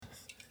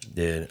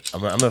Dude,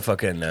 I'm a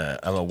fucking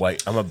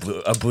I'm a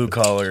blue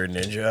collar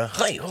ninja.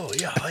 Hey, oh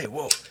yeah, hey,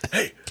 whoa,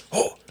 hey,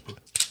 oh.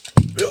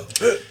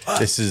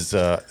 This is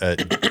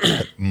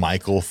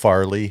Michael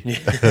Farley,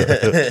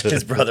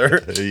 His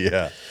brother.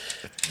 yeah.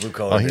 Blue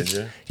collar Oh,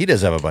 ninja. he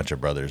does have a bunch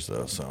of brothers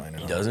though, so I know.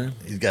 He doesn't?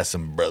 He's got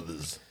some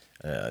brothers.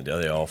 Are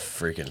they all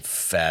freaking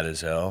fat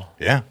as hell?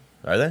 Yeah,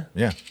 Are they?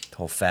 yeah, The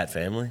whole fat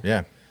family?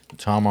 yeah.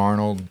 Tom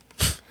Arnold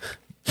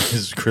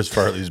is Chris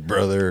Farley's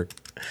brother.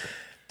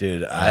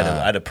 Dude,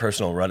 I had a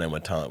personal run-in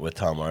with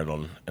Tom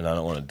Arnold, and I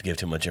don't want to give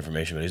too much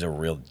information, but he's a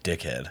real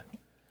dickhead.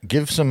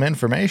 Give some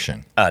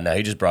information. No,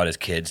 he just brought his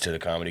kids to the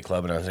comedy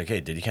club, and I was like, hey,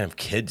 dude, you can't have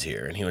kids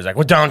here. And he was like,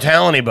 well, don't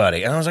tell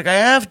anybody. And I was like, I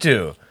have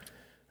to.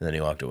 And then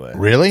he walked away.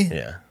 Really?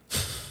 Yeah.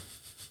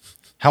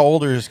 How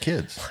old are his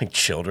kids? Like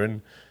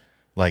children.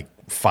 Like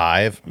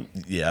 5?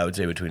 Yeah, I would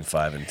say between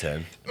 5 and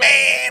 10.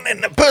 Man,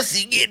 and the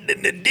pussy getting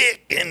in the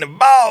dick and the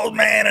balls,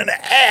 man, and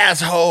the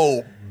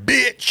asshole,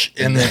 bitch.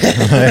 And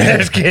then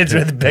There's kids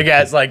with big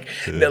ass like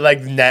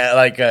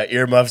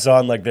earmuffs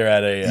on, like they're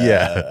at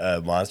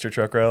a monster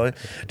truck rally.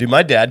 Dude,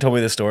 my dad told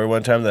me this story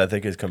one time that I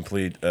think is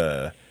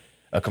a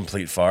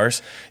complete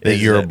farce. that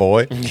you're a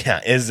boy.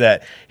 Yeah, is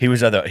that he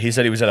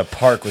said he was at a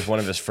park with one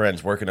of his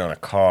friends working on a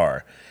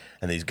car,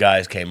 and these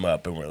guys came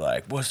up and were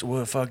like, "What?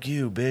 Fuck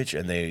you, bitch!"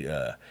 And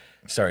they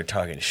started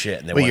talking shit.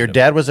 And they Wait, your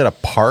dad was at a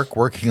park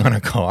working on a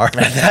car?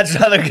 that's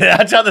how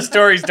the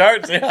story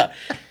starts. Yeah,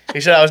 he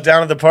said I was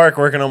down at the park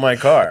working on my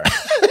car.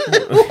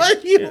 Why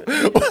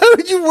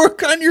would you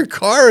work on your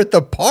car at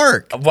the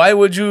park? Why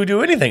would you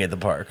do anything at the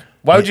park?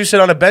 Why would you sit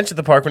on a bench at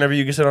the park whenever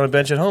you can sit on a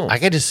bench at home? I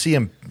could just see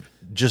him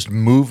just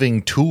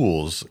moving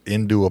tools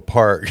into a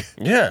park.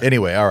 Yeah.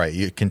 Anyway, all right,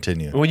 you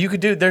continue. Well, you could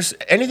do. There's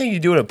anything you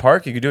do at a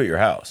park, you could do at your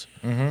house.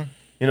 Mm-hmm.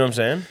 You know what I'm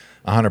saying?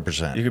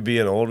 100%. You could be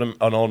an old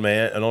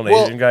man, an old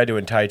Well- Asian guy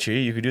doing Tai Chi.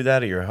 You could do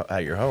that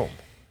at your home.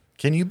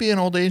 Can you be an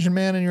old Asian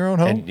man in your own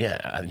home? And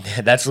yeah,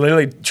 that's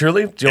literally,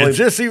 truly. the only- Is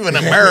this even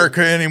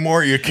America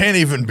anymore? You can't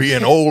even be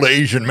an old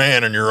Asian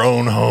man in your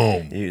own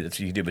home. That's what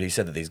you can do. But he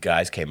said that these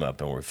guys came up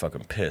and were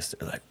fucking pissed.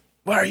 They're like,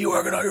 "Why are you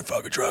working on your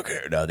fucking truck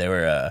here?" No, they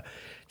were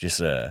just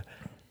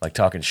like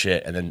talking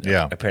shit. And then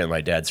apparently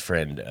my dad's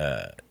friend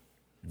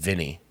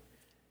Vinny.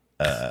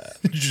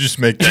 Did you just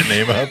make that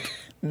name up?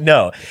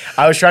 No,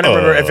 I was trying to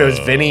remember if it was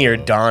Vinny or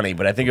Donnie,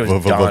 but I think it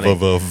was Donnie.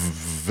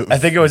 I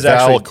think it was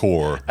actually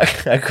Valcor.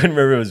 I couldn't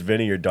remember if it was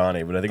Vinny or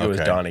Donnie, but I think it was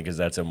Okay. Donnie because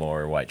that's a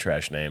more white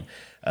trash name.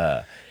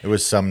 It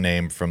was some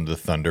name from the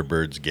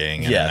Thunderbirds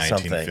gang in the 1950s.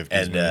 Something.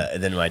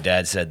 And then my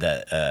dad said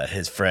that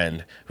his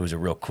friend, who was a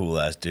real cool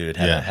ass dude,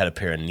 had a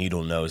pair of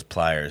needle nose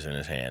pliers in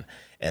his hand,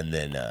 and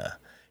then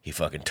he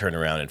fucking turned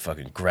around and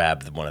fucking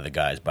grabbed one of the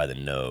guys by the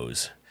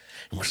nose.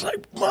 And was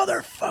like,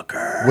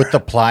 "Motherfucker!" With the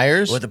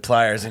pliers? With the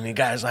pliers, and the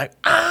guy's like,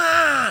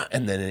 "Ah!"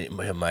 And then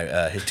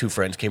his two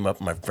friends came up,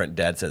 and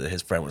dad said that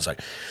his friend was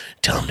like,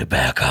 "Tell him to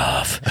back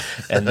off."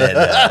 And then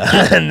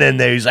and then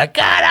he's like,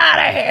 "Get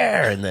out of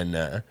here!" And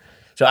then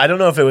so I don't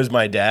know if it was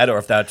my dad or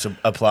if that's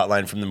a plot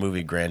line from the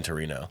movie Gran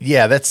Torino.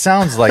 Yeah, that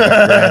sounds like a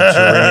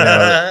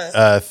Gran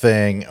Torino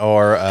thing,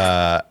 or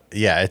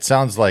it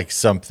sounds like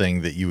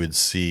something that you would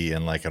see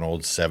in like an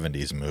old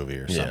 70s movie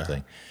or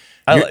something.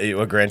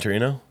 What Gran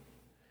Torino?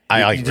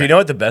 Do you know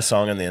what the best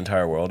song in the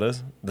entire world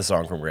is? The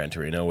song from Gran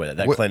Torino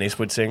that Clint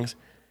Eastwood sings.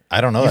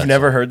 I don't know. You've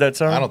never heard that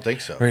song? I don't think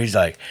so. Where he's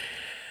like,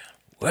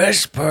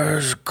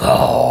 "Whispers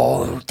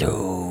go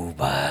through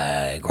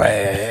my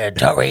Gran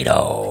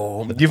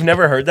Torino." You've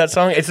never heard that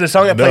song? It's the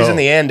song that plays in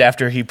the end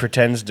after he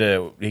pretends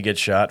he gets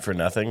shot for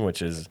nothing,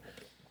 which is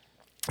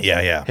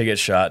Yeah. he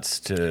gets shots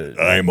to.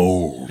 I'm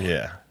old.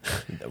 Yeah.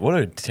 What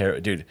a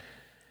terrible dude.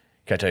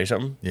 Can I tell you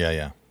something?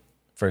 Yeah.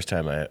 First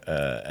time I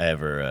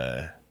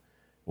ever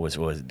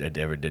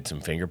ever did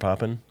some finger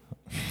popping.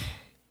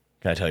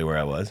 Can I tell you where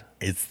I was?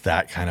 It's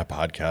that kind of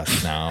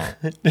podcast now.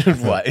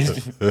 What?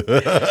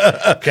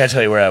 Can I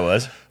tell you where I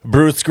was?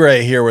 Bruce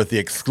Gray here with the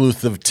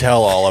exclusive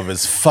tell-all of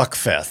his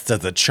fuckfest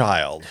as a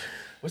child.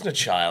 Wasn't a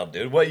child,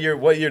 dude. What year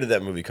did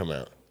that movie come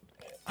out?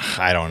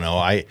 I don't know.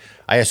 I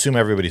assume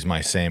everybody's my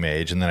same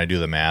age, and then I do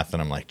the math,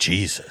 and I'm like,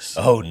 Jesus.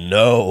 Oh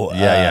no.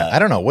 Yeah. I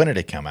don't know. When did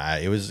it come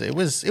out? It was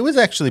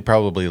actually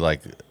probably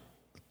like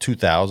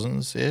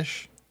 2000s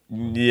ish.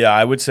 Yeah,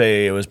 I would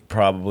say it was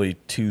probably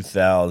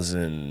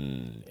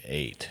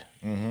 2008.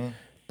 Mm-hmm.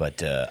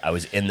 But I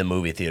was in the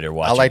movie theater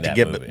watching. I like to that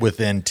get movie.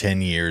 within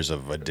 10 years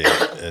of a date,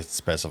 a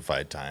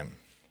specified time.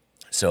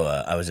 So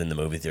I was in the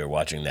movie theater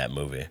watching that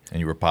movie. And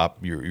you were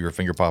you were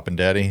finger popping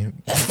daddy.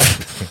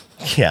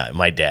 Yeah,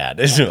 my dad.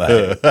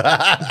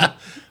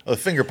 Well,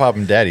 Finger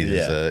Poppin' Daddies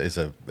is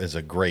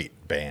a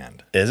great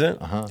band. Is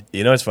it? Uh-huh.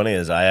 You know what's funny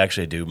is I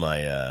actually do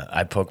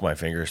I poke my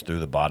fingers through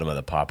the bottom of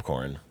the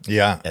popcorn.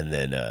 Yeah. And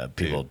then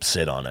people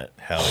sit on it.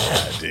 Hell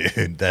yeah,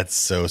 dude. That's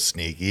so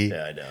sneaky.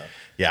 Yeah, I know.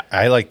 Yeah,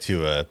 I like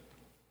to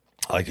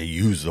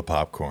use the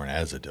popcorn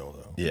as a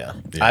dildo. Yeah.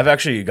 I've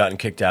actually gotten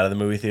kicked out of the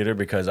movie theater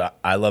because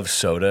I love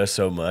soda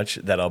so much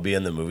that I'll be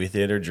in the movie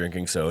theater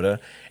drinking soda,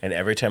 and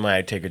every time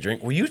I take a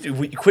drink, will you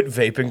quit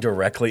vaping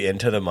directly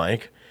into the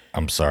mic?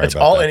 I'm sorry. That's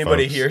about all that,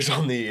 anybody folks. hears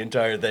on the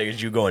entire thing is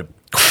you going.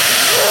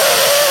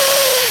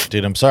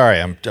 dude. I'm sorry.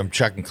 I'm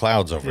chucking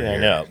clouds over Yeah, I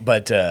here. know,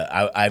 but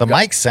I've The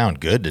got, mics sound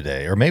good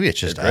today, or maybe it's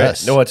just Right?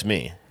 us. No, it's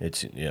me.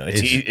 It's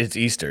it's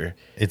Easter.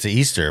 It's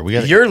Easter. We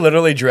got. You're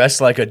literally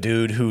dressed like a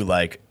dude who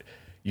like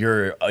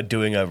you're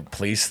doing a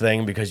police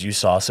thing because you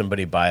saw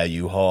somebody buy a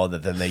U-Haul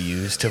that then they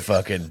used to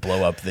fucking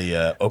blow up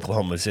the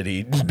Oklahoma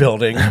City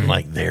building. I'm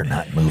like, they're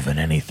not moving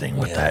anything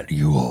with that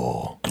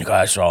U-Haul.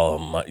 I saw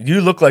him.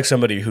 You look like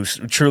somebody who's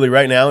truly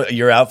right now.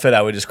 Your outfit,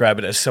 I would describe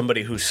it as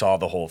somebody who saw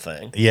the whole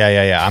thing.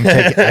 Yeah.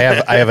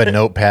 I have a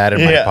notepad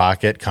in my Yeah.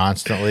 pocket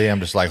constantly.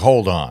 I'm just like,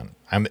 hold on.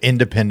 I'm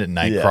independent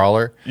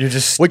nightcrawler. You're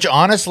just Which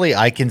honestly,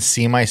 I can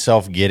see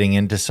myself getting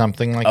into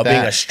something like that.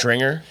 being a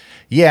stringer.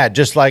 Yeah,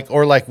 just like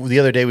the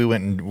other day we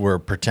went and were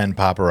pretend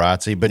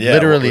paparazzi, but Yeah,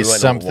 literally we went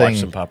and something watched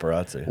some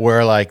paparazzi.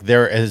 where like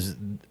there is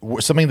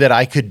something that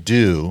I could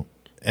do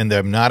and that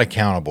I'm not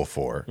accountable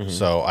for. Mm-hmm.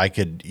 So I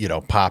could,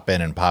 pop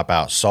in and pop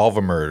out, solve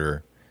a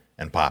murder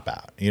and pop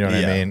out. You know what I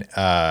Yeah. mean?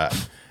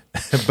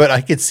 But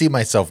I could see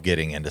myself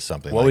getting into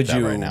something What like would that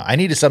you- right now. I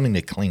needed something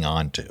to cling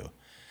on to.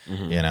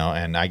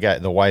 And I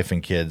got the wife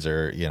and kids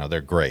are,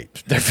 they're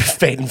great. They're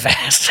fading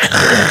fast.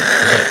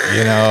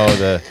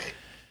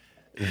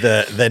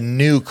 The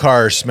new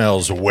car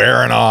smells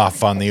wearing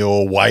off on the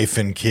old wife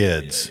and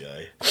kids.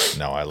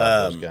 No, I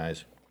love those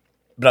guys.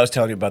 But I was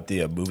telling you about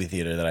the movie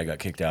theater that I got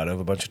kicked out of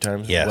a bunch of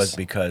times. Yes. Was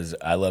because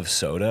I love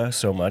soda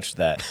so much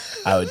that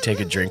I would take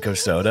a drink of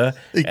soda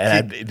and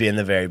I'd be in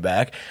the very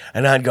back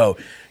and I'd go,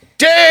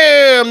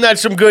 damn,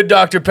 that's some good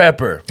Dr.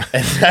 Pepper.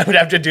 And I would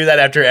have to do that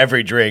after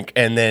every drink.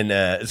 And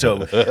then, so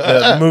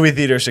the movie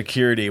theater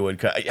security would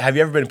have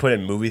you ever been put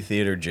in movie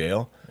theater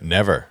jail?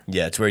 Never.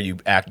 Yeah, it's where you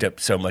act up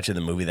so much in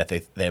the movie that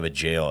they have a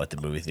jail at the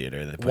movie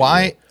theater. They put you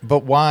Why? in.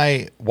 But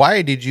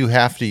why did you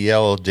have to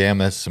yell, "Damn,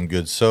 that's some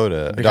good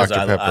soda"? Because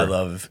Dr.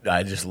 Pepper.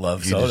 I just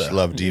love You soda. just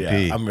love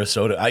DP. Yeah, I'm a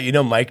soda.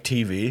 Mike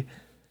TV.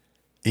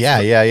 Yeah.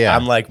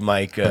 I'm like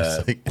Mike.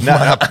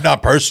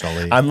 not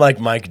personally, I'm like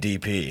Mike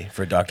DP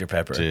for Dr.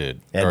 Pepper, dude.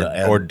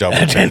 And, Or double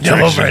and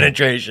double penetration.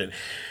 penetration.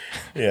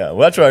 Yeah,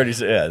 well, that's what I already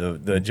said.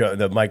 Yeah,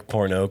 the Mike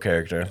Porno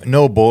character.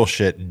 No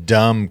bullshit,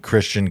 dumb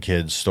Christian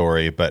kid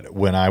story. But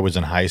when I was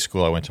in high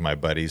school, I went to my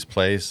buddy's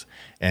place,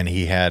 and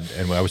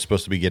I was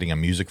supposed to be getting a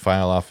music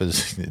file off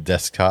his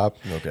desktop.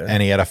 Okay.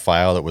 And he had a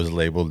file that was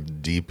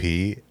labeled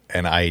DP,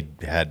 and I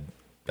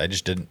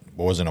just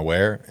wasn't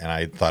aware, and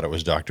I thought it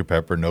was Dr.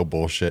 Pepper. No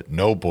bullshit.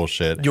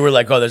 You were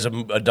like, oh, there's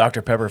a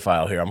Dr. Pepper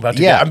file here. I'm about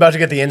to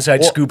get the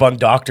inside Well, scoop on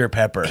Dr.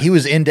 Pepper. He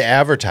was into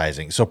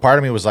advertising, so part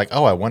of me was like,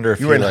 oh, I wonder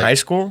if You were in high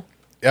school?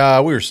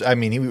 I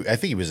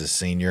think he was a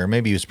senior.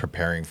 Maybe he was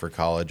preparing for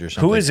college or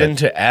something. Who is but,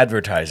 into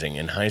advertising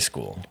in high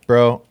school?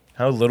 bro?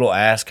 How little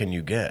ass can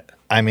you get?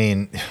 I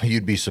mean,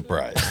 you'd be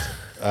surprised.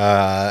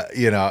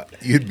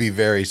 You'd be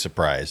very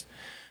surprised.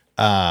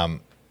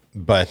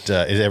 But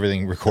is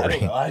everything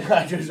recording?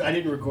 I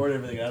didn't record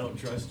everything. I don't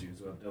trust you,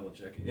 so I'm double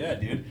checking. Yeah,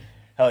 dude.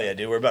 Hell yeah,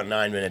 dude. We're about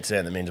 9 minutes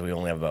in. That means we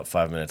only have about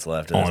 5 minutes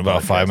left. Only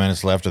about 5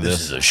 minutes left of This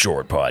this. is a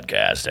short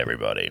podcast,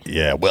 everybody.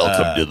 Yeah,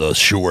 welcome to the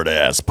short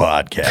ass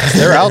podcast.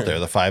 They're out there,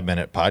 the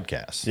 5-minute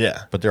podcasts.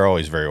 Yeah. but they're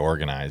always very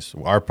organized.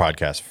 Our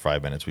podcast for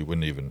 5 minutes, we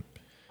wouldn't even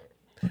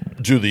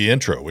do the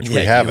intro, which we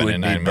Yeah, haven't you would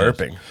in be 9 minutes.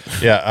 burping.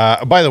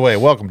 Yeah. By the way,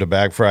 welcome to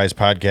Bag Fries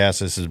Podcast.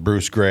 This is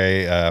Bruce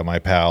Gray, my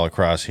pal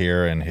across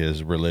here, and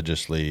his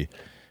religiously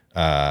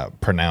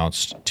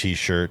pronounced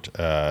T-shirt,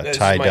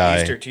 tie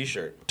dye,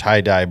 T-shirt.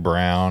 tie dye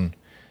brown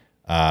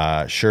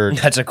shirt.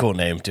 That's a cool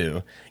name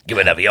too. Give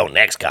it up, your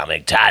next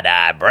comic, Tie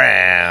Dye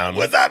Brown.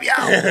 What's up,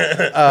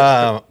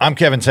 y'all? I'm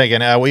Kevin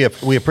Sagan. We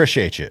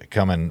appreciate you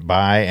coming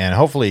by, and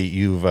hopefully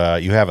you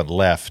haven't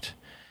left.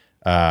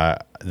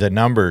 The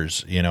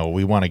numbers,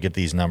 we want to get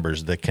these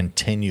numbers, the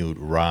continued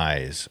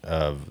rise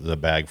of the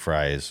Bag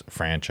Fries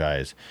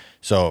franchise.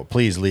 So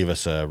please leave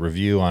us a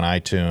review on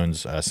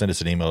iTunes. Send us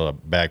an email at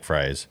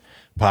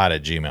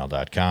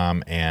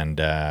bagfriespod@gmail.com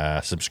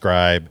and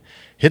subscribe.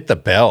 Hit the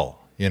bell,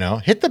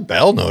 hit the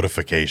bell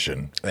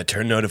notification.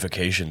 Turn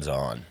notifications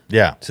on,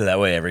 Yeah. so that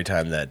way every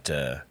time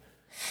that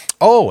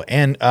Oh,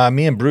 and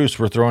me and Bruce,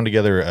 we're throwing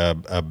together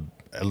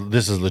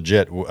this is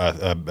legit,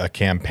 a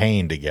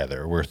campaign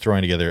together. We're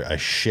throwing together a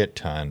shit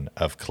ton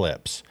of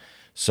clips.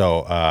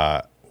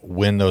 So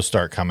when those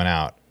start coming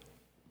out,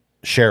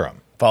 share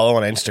them. follow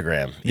on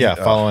Instagram. Yeah,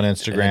 follow on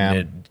Instagram.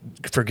 And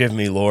forgive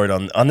me, Lord,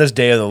 on this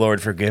day of the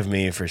Lord, forgive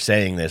me for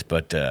saying this,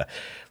 but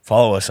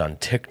follow us on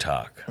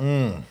TikTok.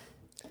 I'm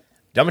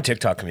a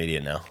TikTok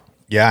comedian now.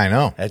 Yeah, I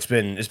know. It's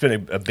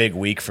been a big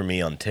week for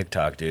me on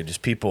TikTok, dude.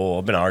 Just people.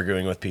 I've been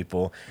arguing with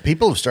people.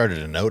 People have started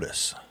to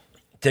notice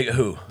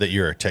Who? that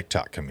you're a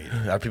TikTok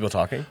comedian. Are people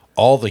talking?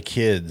 All the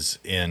kids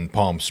in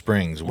Palm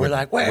Springs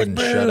like, "Where's wouldn't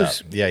shut up.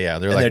 Bruce?" Yeah,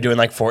 they're And like, they're doing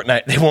like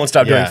Fortnite. They won't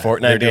stop Yeah,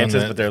 doing they're Fortnite doing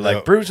dances, the- but they're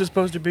like, Bruce is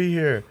supposed to be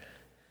here.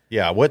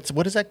 yeah. What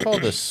is that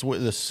called? The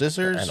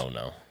scissors? I don't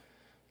know.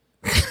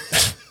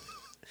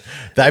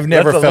 I've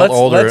never Let's- felt let's-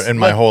 older let's- in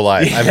my whole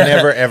life. I've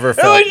never ever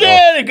felt. What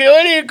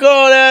do you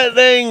call that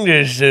thing?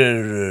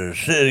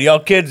 Y'all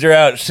kids are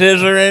out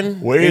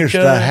scissoring. We used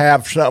each to other?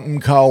 have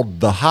something called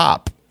the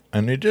hop.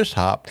 and it just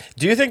hopped.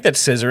 Do you think that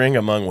scissoring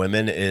among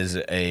women is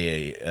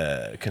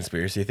a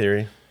conspiracy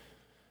theory?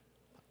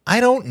 I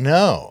don't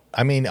know.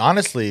 I mean,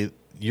 honestly,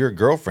 your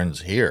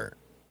girlfriend's here.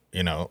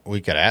 You know,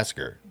 we could ask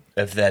her.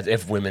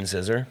 If women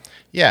scissor?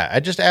 Yeah, I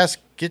just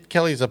get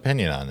Kelly's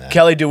opinion on that.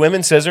 Kelly, do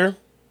women scissor?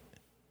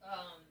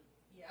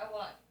 Yeah,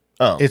 what?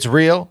 Oh. It's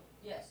real?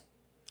 Yes.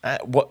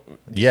 What?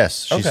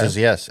 Yes. She Okay. says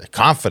yes,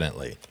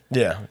 confidently.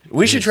 Yeah.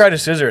 We should try to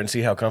scissor and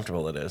see how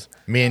comfortable it is.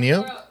 Me and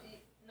you? No.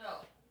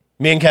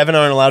 Me and Kevin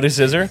aren't allowed to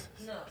scissor?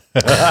 No.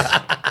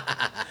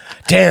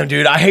 Damn,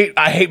 dude, I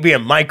hate being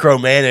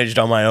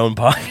micromanaged on my own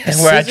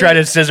podcast where I try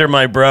to scissor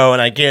my bro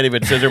and I can't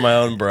even scissor my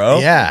own bro.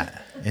 Yeah.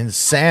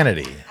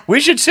 Insanity. We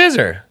should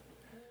scissor.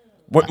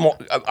 What more?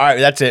 All right,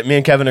 that's it. Me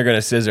and Kevin are going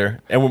to scissor.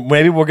 And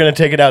maybe we're going to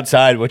take it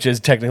outside, which is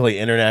technically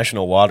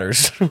international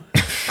waters.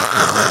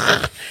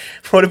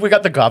 What if we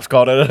got the cops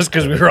called at us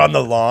because we were on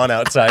the lawn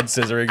outside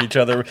scissoring each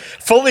other,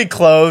 fully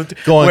clothed,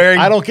 Going,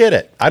 I don't get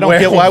it. I don't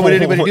get why would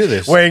anybody do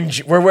this?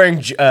 We're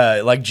wearing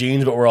like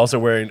jeans, but we're also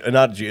wearing we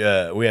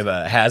have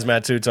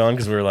hazmat suits on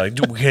because we're like,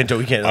 dude, we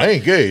can't. I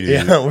ain't gay,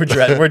 dude. Yeah,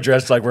 we're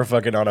dressed like we're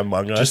fucking on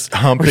Among Us. Just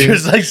humping. We're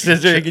just like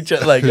scissoring each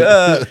other, like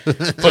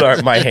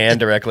put my hand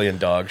directly in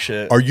dog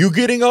shit. Are you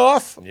getting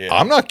off? Yeah.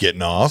 I'm not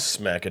getting off.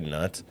 Smacking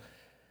nuts.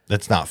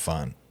 That's not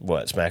fun.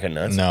 What, smacking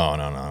nuts? No.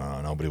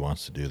 Nobody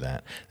wants to do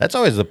that. That's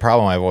always the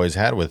problem I've always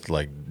had with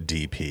like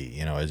DP.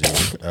 You know,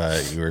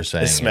 as you were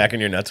saying, Smacking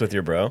your nuts with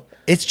your bro?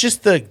 it's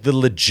just the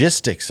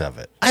logistics of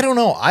it. I don't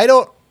know.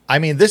 I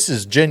mean, this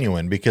is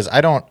genuine because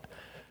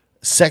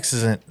sex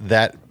isn't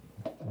that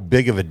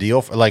big of a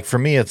deal. Like for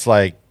me, it's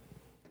like,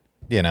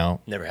 you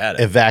know, Never had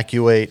it.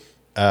 evacuate.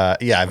 Yeah,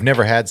 I've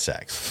never had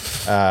sex.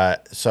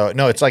 So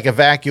no, it's like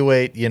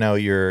evacuate, you know,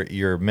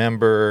 your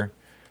member.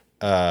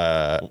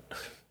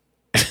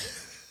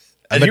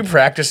 Are you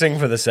practicing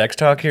for the sex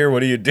talk here?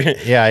 What are you doing?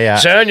 Yeah.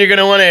 Son, you're going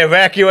to want to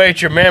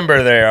evacuate your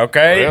member there,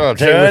 okay? Well, I'll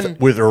tell you, Son?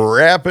 with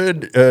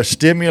rapid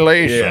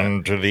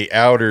stimulation to the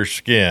outer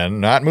skin,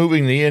 not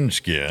moving the in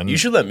skin. You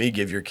should let me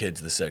give your kids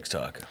the sex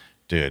talk.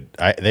 Dude,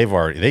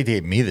 they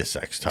gave me the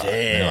sex talk.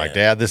 They're like,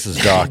 Dad, this is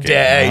docking.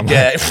 Dad.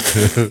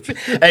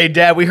 Hey,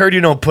 Dad, we heard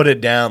you don't put it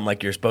down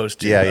like you're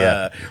supposed to.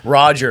 Yeah.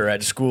 Roger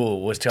at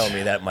school was telling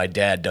me that my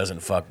dad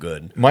doesn't fuck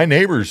good. The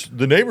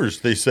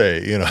neighbors, they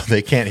say, you know,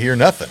 they can't hear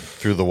nothing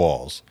through the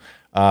walls.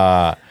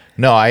 No,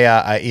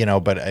 I you know,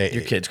 but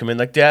Your kids come in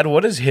like, Dad,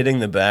 what does hitting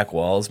the back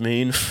walls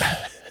mean?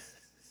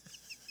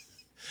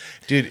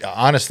 dude,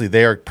 honestly,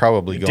 they are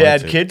probably going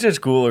Dad, to. kids at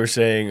school are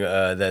saying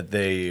that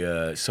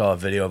they saw a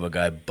video of a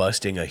guy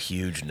busting a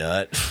huge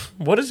nut.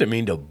 What does it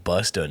mean to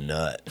bust a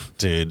nut?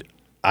 Dude,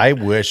 I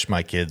wish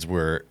my kids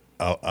were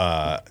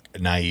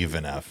naive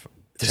enough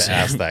to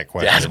ask that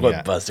question. That's what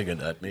yeah. busting a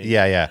nut means.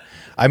 Yeah.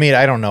 I mean,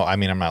 I don't know. I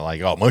mean, I'm not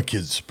like, oh, my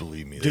kids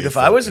believe me. Dude, They if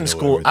I was fucking in know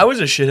school, everything. I was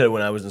a shithead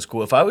when I was in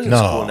school. If I was in No.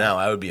 school now,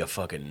 I would be a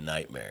fucking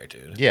nightmare,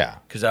 dude. Yeah.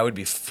 Because I would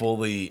be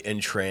fully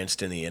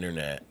entranced in the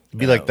internet. It'd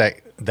be like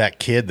that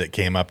kid that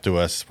came up to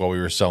us while we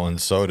were selling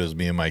sodas,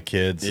 me and my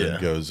kids, Yeah.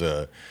 and goes,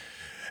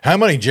 how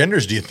many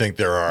genders do you think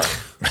there are?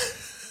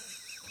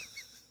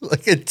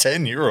 Like a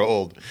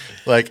 10-year-old,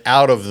 like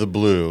out of the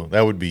blue.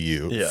 That would be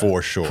you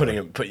for sure.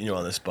 Putting you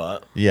on the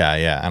spot. Yeah.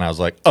 And I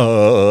was like,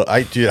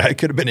 I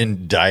could have been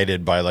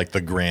indicted by like the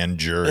grand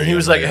jury. And he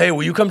was like, hey,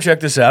 will you come check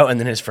this out? And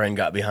then his friend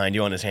got behind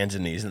you on his hands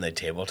and knees and they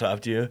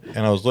tabletopped you. and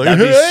I was like,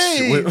 That'd be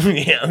hey,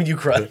 sweet. Yeah, you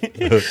cry.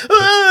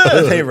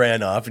 They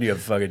ran off and you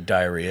have fucking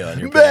diarrhea on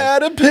your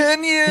bad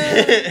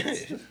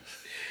opinion.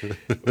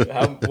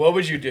 pants. What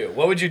would you do?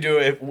 What would you do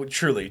if,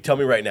 truly, tell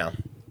me right now.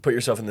 Put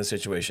yourself in this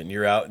situation.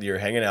 You're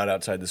hanging out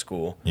outside the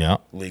school. Yeah.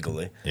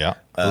 Legally. Yeah.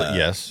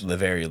 Yes.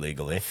 Very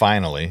legally.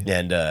 Finally.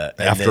 And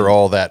After then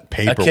all that a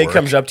paperwork. kid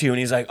comes up to you and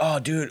he's like, "Oh,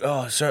 dude,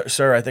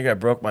 sir, I think I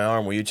broke my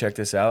arm. Will you check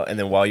this out?" And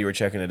then while you were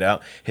checking it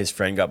out, his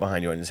friend got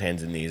behind you on his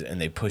hands and knees and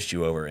they pushed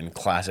you over and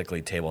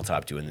classically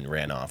tabletopped you and then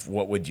ran off.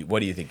 What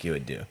do you think you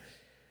would do?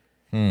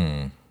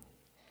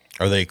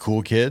 Are they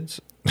cool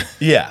kids?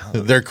 Yeah.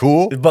 They're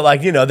cool? But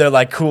like, you know, they're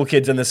like cool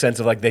kids in the sense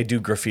of like they do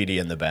graffiti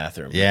in the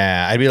bathroom.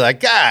 Yeah. I'd be like,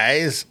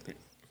 guys.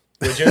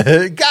 Would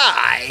you?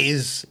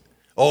 Guys.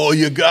 Oh,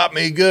 you got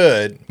me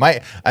good.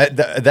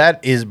 That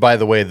is, by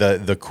the way,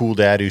 the cool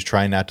dad who's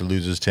trying not to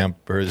lose his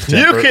temper.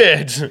 You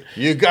kids.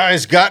 You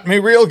guys got me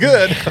real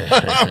good.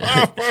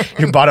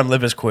 Your bottom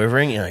lip is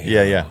quivering. You're like,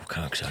 Yeah. "Oh,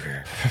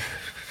 cocksucker."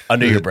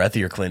 Under your breath,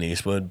 you're Clint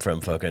Eastwood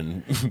from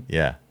fucking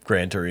Yeah.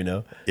 Gran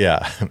Torino.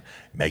 Yeah.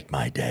 Make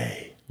my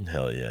day.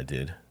 Hell yeah,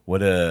 dude. What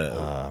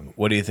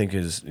do you think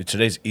is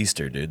today's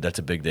Easter, dude? That's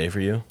a big day for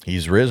you.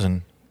 He's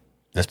risen.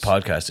 This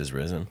podcast is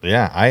risen.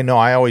 Yeah, I know.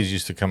 I always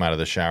used to come out of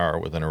the shower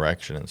with an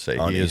erection and say,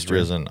 On he is Easter?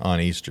 risen on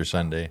Easter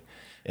Sunday.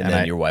 And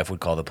then your wife would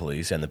call the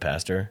police and the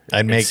pastor. I'd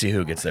and make- see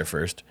who gets there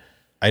first.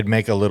 I'd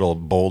make a little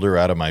boulder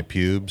out of my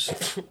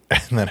pubes,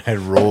 and then I'd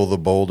roll the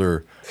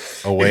boulder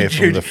away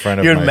from the front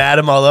of You'd my... mat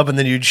them all up, and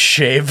then you'd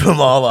shave them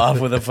all off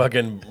with a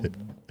fucking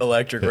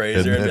electric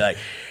razor and be like,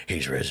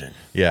 "He's risen."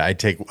 Yeah, I'd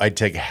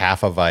take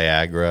half a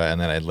Viagra,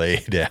 and then I'd lay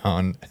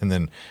down, and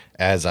then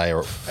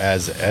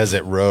as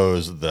it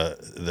rose,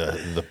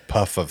 the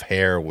puff of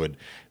hair would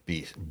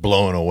be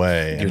blown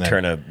away. You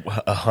turn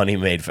a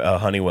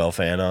Honeywell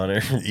fan on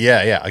her.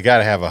 Yeah, I got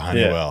to have a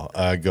Honeywell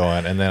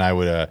going, and then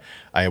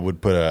I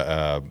would put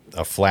a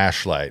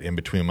flashlight in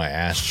between my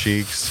ass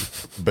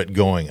cheeks, but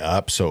going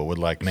up, so it would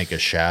like make a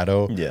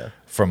shadow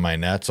from my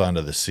nuts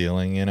onto the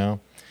ceiling, you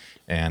know.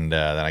 And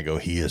then I go,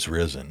 "He is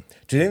risen."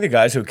 Do you think the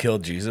guys who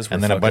killed Jesus were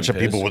And then a bunch of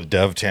pissed? people with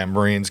dove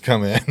tambourines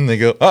come in, and they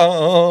go,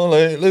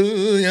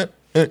 "Hallelujah."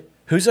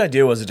 Whose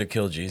idea was it to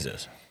kill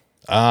Jesus?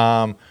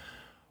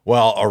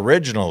 Well,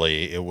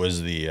 originally it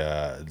was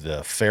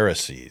the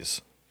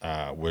Pharisees.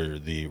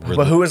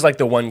 But who was like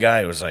the one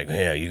guy who was like,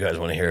 "Yeah, you guys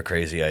want to hear a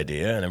crazy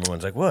idea?" And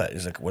everyone's like, "What?"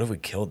 He's like, "What if we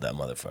killed that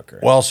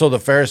motherfucker?" Well, so the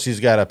Pharisees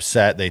got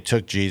upset. They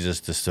took Jesus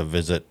to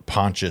visit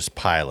Pontius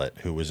Pilate,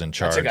 who was in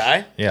charge. That's a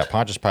guy? Yeah,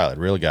 Pontius Pilate,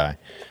 real guy,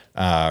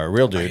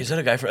 real dude. Is that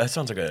a guy that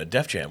sounds like a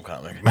Def Jam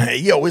comic?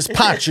 Yo, it's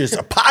Pontius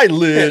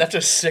Pilate. Yeah, that's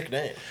a sick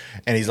name.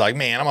 And he's like,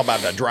 "Man, I'm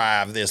about to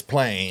drive this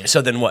plane."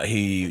 So then what?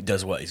 He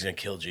does what? He's gonna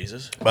kill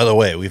Jesus? By the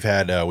way, we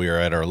are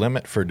at our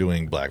limit for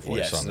doing Black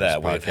Voice on this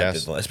we've had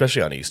podcast.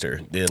 especially on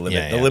Easter. The limit,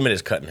 Yeah. the limit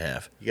is cut in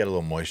half. You got a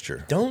little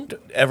moisture. Don't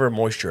ever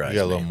moisturize. You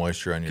got a me. little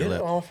moisture on your Get lip.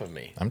 it off of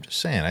me. I'm just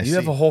saying. You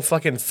have a whole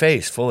fucking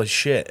face full of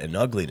shit and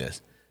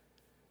ugliness.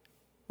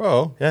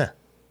 Bro, Yeah.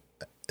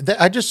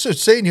 I just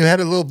was saying you had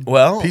a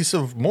little piece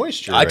of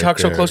moisture. I right talk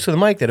so there. close to the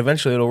mic that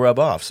eventually it'll rub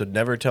off. So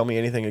never tell me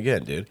anything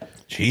again, dude.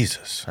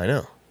 Jesus. I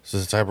know. This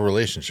is the type of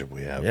relationship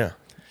we have. Yeah.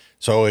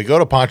 So we go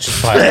to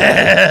Pontius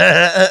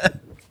Pilate.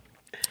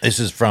 This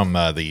is from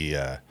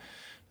the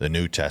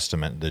New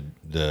Testament, the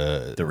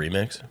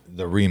remix.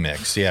 The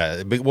remix,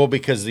 yeah. Well,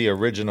 because the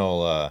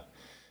original,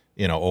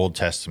 Old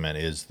Testament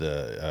is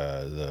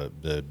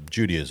the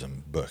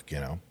Judaism book. You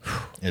know,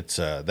 it's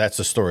that's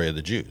the story of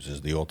the Jews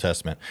is the Old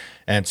Testament.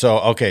 And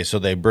so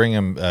they bring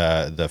him.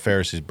 The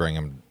Pharisees bring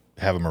him,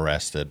 have him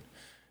arrested.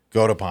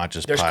 Go to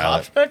Pontius There's Pilate.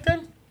 cops back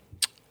then?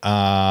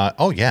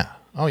 Oh yeah.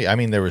 I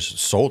mean, there was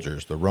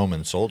soldiers, the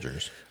Roman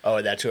soldiers. Oh,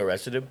 and that's who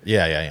arrested him?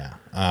 Yeah.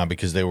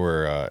 Because they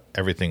were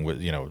everything was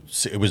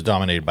it was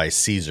dominated by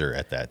Caesar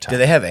at that time. Did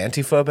they have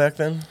Antifa back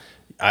then?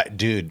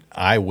 Dude,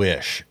 I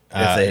wish.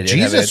 If they did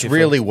Jesus have Antifa?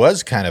 really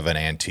was kind of an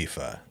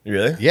Antifa.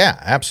 Really? Yeah,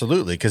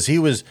 absolutely. Because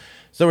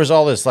there was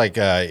all this like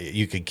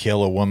you could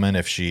kill a woman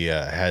if she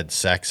had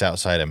sex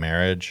outside of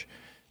marriage.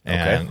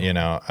 And, Okay.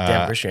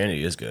 Damn,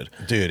 Christianity is good.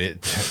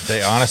 Dude,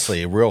 they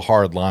honestly, real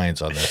hard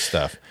lines on this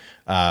stuff.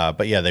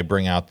 But yeah, they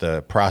bring out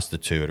the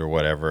prostitute or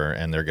whatever,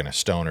 and they're going to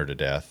stone her to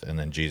death. And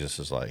then Jesus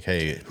is like,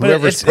 "Hey,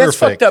 whoever's perfect, it's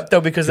fucked up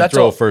though because can that's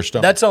throw all. a first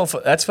stone." That's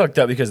fucked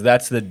up because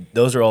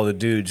those are all the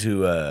dudes who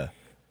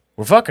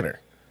were fucking her.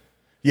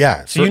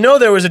 Yeah. So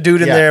there was a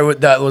dude in there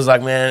that was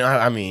like, man,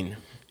 I mean,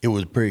 it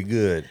was pretty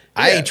good.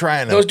 I ain't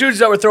trying to. Those dudes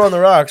that were throwing the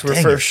rocks were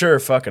Dang for it. sure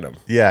fucking them.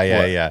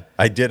 Yeah.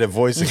 I did a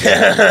voice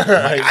again.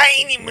 I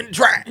ain't even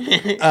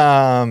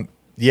trying.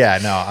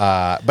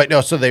 But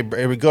no. So they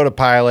would go to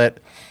Pilate.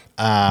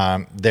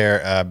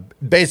 They're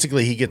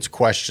basically he gets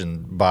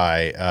questioned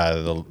by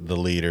the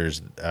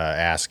leaders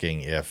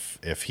asking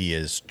if he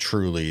is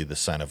truly the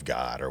Son of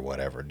God or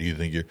whatever. Do you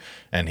think you're?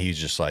 And he's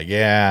just like,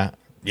 yeah,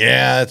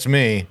 it's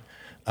me.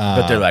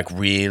 But they're like,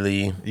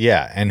 really?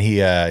 Yeah, and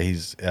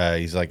he's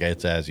like,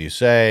 it's as you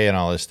say, and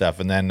all this stuff,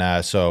 and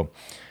then so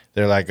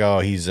they're like, oh,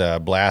 he's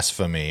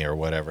blasphemy or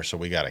whatever, so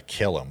we got to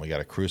kill him, we got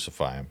to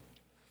crucify him,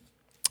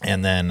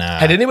 and then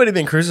Had anybody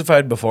been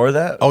crucified before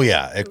that? oh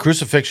yeah,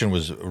 crucifixion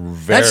was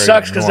very that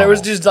sucks because there was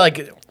normal. just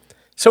like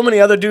so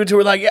many other dudes who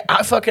were like, yeah, I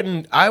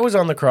was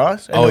on the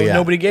cross, and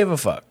nobody gave a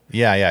fuck.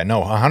 yeah,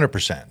 no,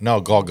 100%, no,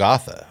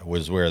 Golgotha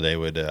was where they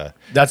would.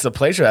 That's the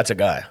place, or that's a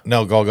guy.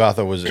 No,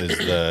 Golgotha is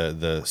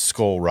the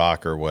skull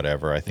rock or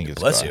whatever. I think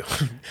it's. Bless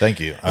called. you. Thank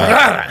you.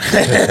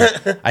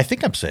 I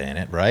think I'm saying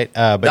it right.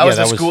 But That was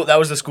the school. That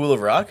was the School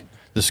of Rock.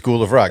 The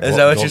School of Rock. Is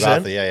that what you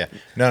Golgotha, said? Yeah.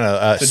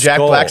 No. So Jack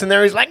Black's in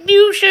there. He's like,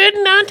 you should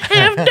not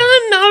have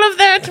done all of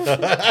that.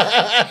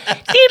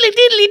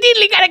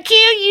 diddly, gotta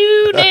kill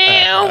you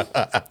now.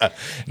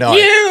 No,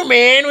 You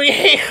man, we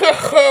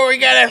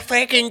gotta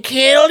fucking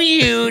kill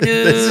you,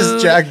 dude. this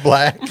is Jack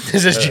Black.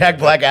 This is Jack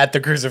Black at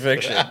the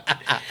crucifixion.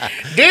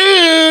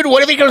 Dude,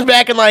 what if he comes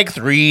back in like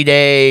 3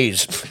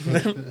 days?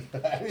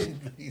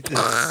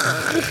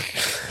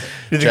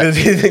 Do you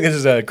think this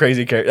is a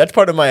crazy character? That's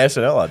part of my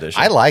SNL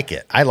audition. I like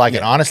it.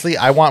 Honestly,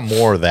 I want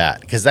more of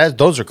that because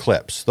those are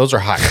clips. Those are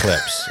hot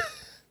clips.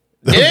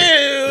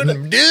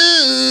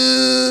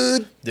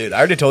 Dude, I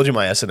already told you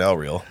my SNL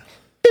reel.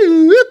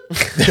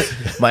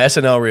 My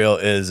SNL reel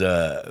is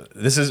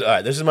this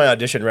is my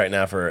audition right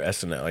now for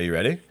SNL. Are you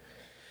ready?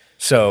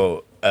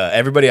 So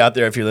everybody out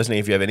there, if you're listening,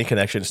 if you have any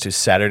connections to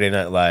Saturday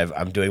Night Live,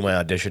 I'm doing my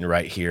audition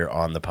right here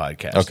on the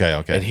podcast.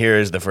 Okay. And here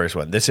is the first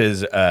one. This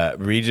is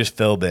Regis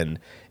Philbin,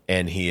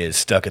 and he is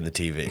stuck in the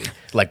TV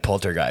like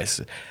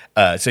Poltergeist.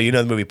 So you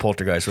know the movie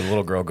Poltergeist, where the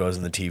little girl goes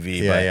in the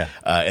TV. Yeah.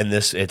 In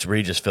this, it's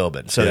Regis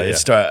Philbin. So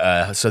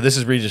Yeah. so this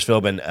is Regis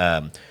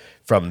Philbin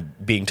from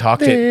being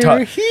talked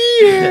They're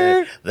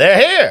here. they're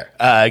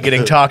here,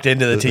 getting talked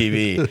into the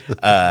TV,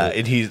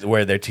 and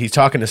he's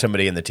talking to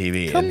somebody in the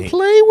TV, Come and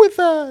play with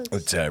us.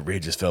 it's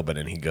Regis Philbin,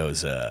 and he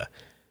goes,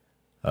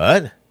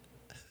 "What?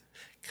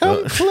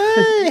 Come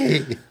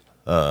play.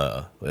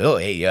 Well,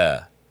 hey,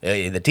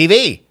 the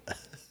TV.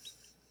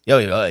 Yo,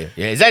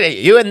 is that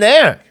you in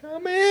there?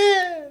 Come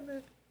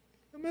in.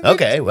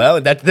 Okay,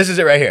 well, this is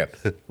it right here.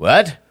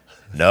 What?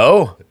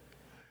 No,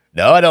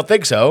 I don't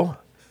think so.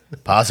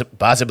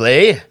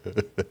 Possibly.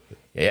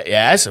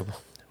 Yes.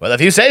 Well,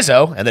 if you say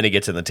so. And then he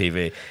gets in the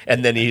TV,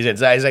 and then he's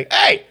inside. He's like,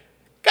 "Hey,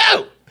 go!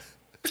 I'm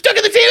stuck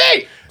in the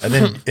TV." And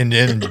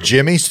then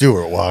Jimmy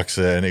Stewart walks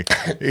in.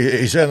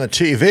 He's on the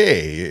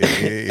TV.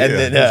 And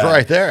then he's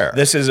right there.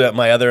 This is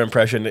my other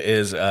impression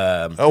is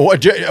Where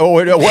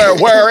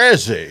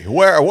is he?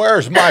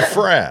 Where's my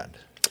friend?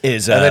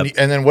 is And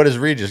then what does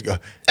Regis go?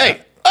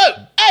 hey,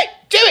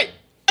 Jimmy,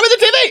 I'm in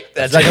the TV.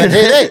 That's Stuck in the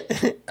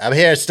TV. I'm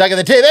here, stuck in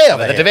the TV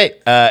over the here. TV.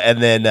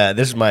 And then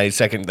this is my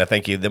second.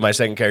 Thank you. Then my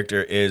second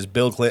character is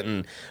Bill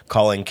Clinton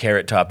calling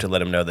Carrot Top to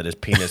let him know that his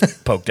penis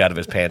poked out of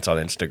his pants on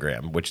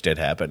Instagram, which did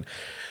happen.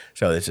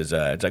 So this is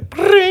it's like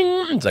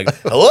ring. It's like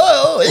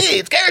hello, hey,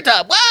 it's Carrot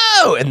Top.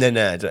 Whoa! And then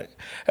it's like,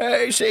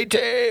 hey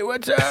CT,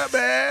 what's up,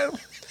 man?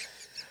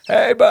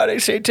 Hey buddy,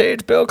 CT,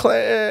 it's Bill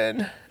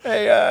Clinton.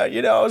 Hey,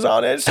 I was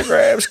on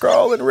Instagram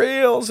scrolling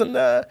reels, and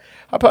I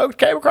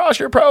came across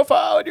your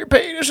profile, and your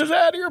penis is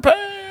out of your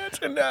pants,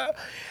 and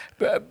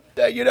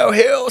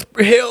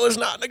Hill is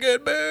not in a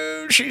good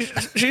mood.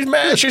 She's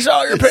mad. She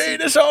saw your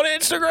penis on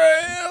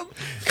Instagram.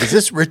 Is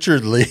this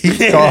Richard Lee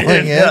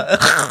calling in?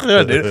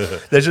 No,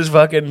 dude, this is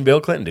fucking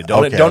Bill Clinton. Dude.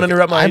 Don't Okay.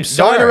 interrupt my I'm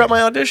sorry. don't interrupt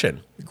my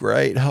audition.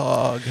 Great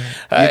hog.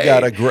 Hey, You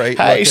got a great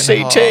hey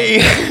looking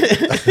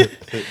CT.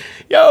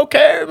 Yo,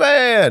 Carrot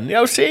Man.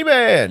 Yo,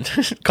 C-Man.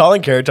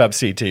 Calling Carrot Top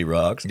CT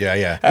rocks.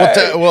 Yeah.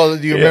 Hey. Well,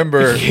 do you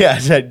remember? Yeah,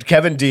 it said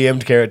Kevin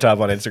DM'd Carrot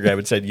Top on Instagram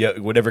and said, "Yo,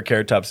 whenever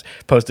Carrot Top's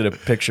posted a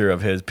picture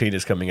of his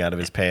penis coming out of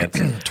his pants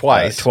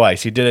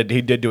twice. He did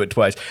do it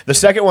twice. The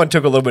second one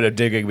took a little bit of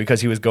digging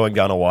because he was going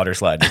down a water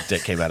slide and his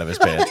dick came out of his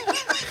pants.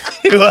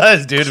 He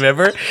was, dude.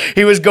 Remember?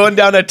 He was going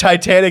down a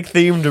Titanic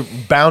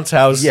themed bounce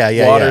house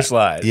water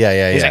slide.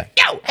 Yeah. He's like,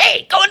 "Yo,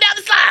 hey, going down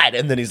the slide,"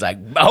 and then he's like,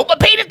 "I hope my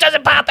penis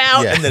doesn't pop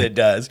out," and then it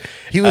does.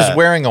 He was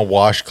wearing a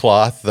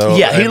washcloth, though.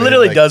 Yeah, he I mean,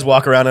 literally like- does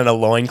walk around in a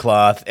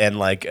loincloth and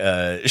like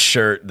a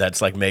shirt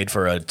that's like made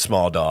for a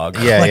small dog.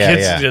 Yeah, like yeah,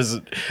 it's yeah. just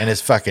And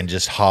his fucking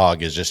just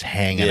hog is just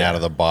hanging out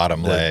of the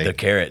bottom leg. the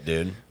carrot,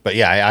 dude. But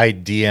yeah, I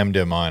DM'd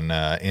him on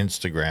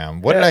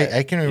Instagram. What did I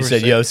can't remember. He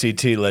said, "Yo,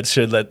 CT,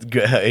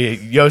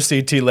 yo,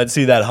 CT, let's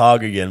see that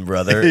hog again,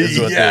 brother." Is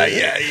what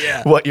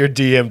yeah. What your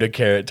DM to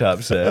Carrot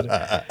Top said.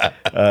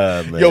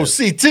 Man. Yo,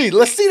 CT,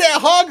 let's see that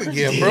hog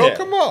again, bro. Yeah.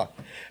 Come on.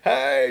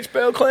 Hey, it's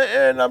Bill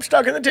Clinton. I'm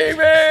stuck in the TV.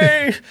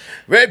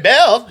 Right,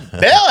 Bill,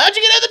 how'd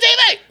you get in the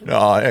TV?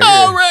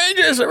 Oh,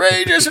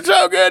 Regis, it's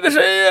so good to see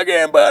you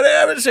again, buddy. I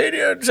haven't seen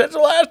you since the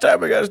last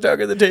time we got stuck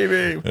in the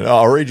TV.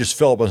 No, Regis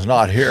Philbin's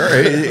not here.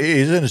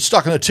 He's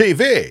stuck in the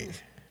TV.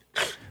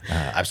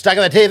 I'm stuck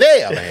in the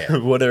TV over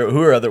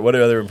here. What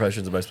other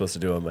impressions am I supposed to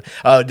do?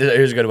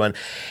 Here's a good one.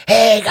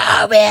 Hey,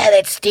 man,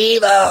 it's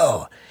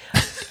Steve-O.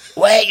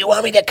 Wait, you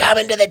want me to come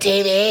into the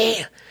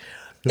TV?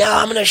 No,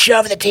 I'm going to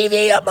shove the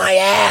TV up my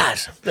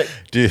ass.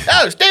 Dude.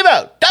 Oh,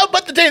 Steve-O, don't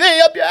put the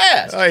TV up your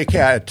ass. Oh, you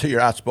can't.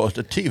 You're not supposed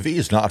to. TV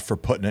is not for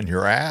putting in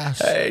your ass.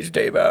 Hey,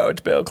 Steve-O,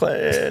 it's Bill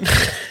Clinton.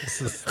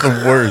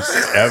 The worst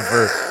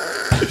ever.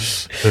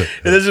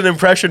 It is an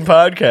impression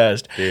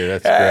podcast. Dude,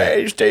 that's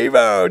Hey,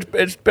 Steve-O,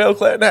 it's Bill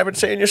Clinton. I haven't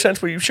seen you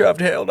since we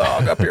shoved Hell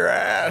Dog up your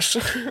ass.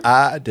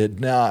 I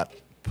did not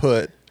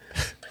put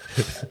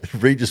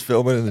Regis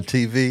Philbin in the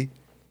TV.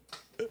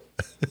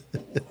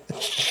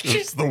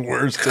 It's the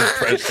worst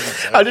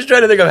impression. I'm just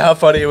trying to think of how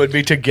funny it would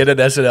be to get an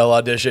SNL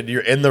audition.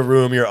 You're in the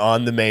room, you're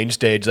on the main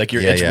stage, like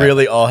it's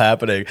really all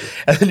happening,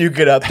 and then you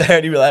get up there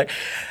and you be like,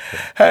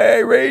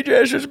 "Hey,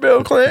 Regis, it's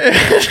Bill Clinton."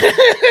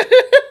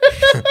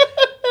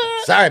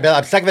 Sorry, Bill,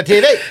 I'm stuck in the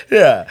TV.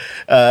 Yeah.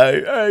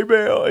 Hey,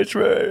 Bill,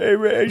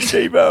 hey,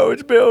 Steve-O,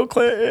 it's Bill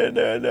Clinton,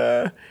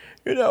 and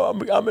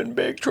I'm in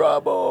big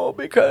trouble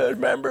because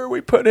remember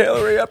we put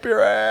Hillary up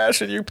your ass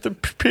and you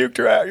puked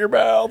her out your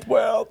mouth.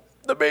 Well,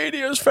 the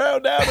media's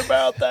found out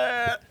about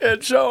that,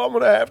 and so I'm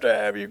gonna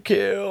have you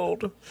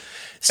killed. And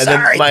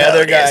Sorry, then my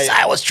other guy,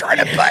 I was trying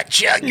to butt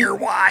chug your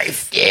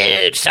wife.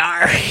 Dude,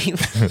 sorry.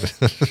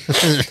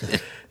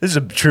 this is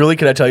truly.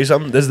 Can I tell you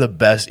something? This is the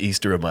best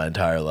Easter of my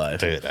entire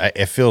life. Dude,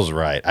 it feels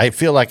right. I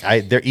feel like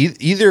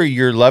either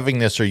you're loving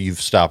this or you've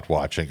stopped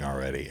watching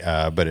already.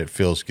 But it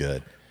feels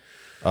good.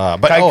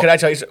 But Can I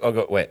tell you?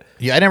 Oh, wait.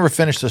 yeah, I never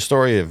finished the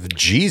story of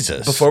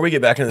Jesus. Before we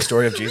get back into the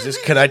story of Jesus,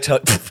 can I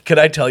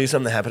tell you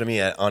something that happened to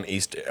me on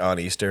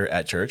Easter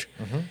at church?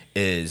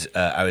 Is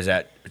I was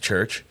at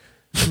church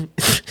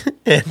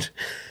and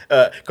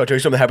can I tell you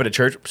something that happened at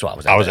church? So I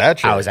was at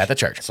church. I was at the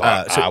church. So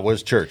I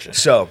was churching.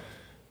 So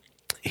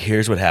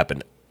here's what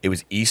happened. It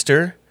was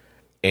Easter,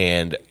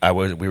 and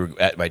we were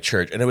at my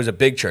church, and it was a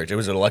big church. It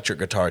was an electric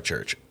guitar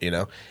church,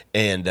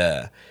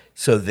 and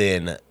So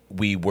then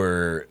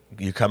you're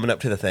coming up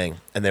to the thing,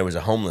 and there was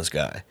a homeless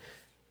guy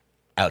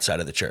outside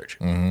of the church.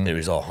 Mm-hmm. He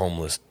was all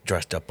homeless,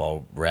 dressed up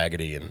all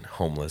raggedy and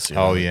homeless. You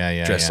know,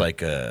 dressed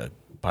like a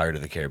Pirate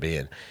of the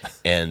Caribbean.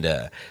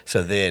 And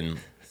so then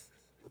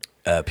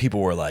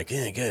people were like,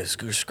 yeah, guys,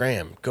 go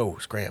scram.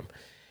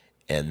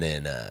 And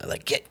then,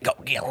 get.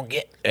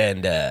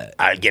 And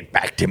I'll get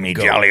back to me,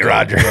 Jolly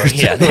Roger.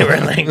 Yeah, they were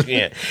like,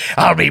 yeah,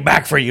 I'll be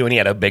back for you. And he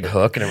had a big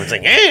hook, and everyone's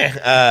like,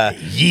 yeah.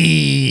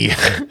 Yee.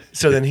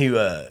 So then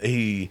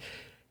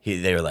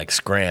they were like,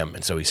 scram.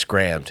 And so he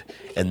scrammed.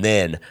 And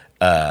then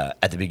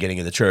at the beginning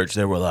of the church,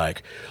 they were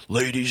like,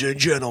 ladies and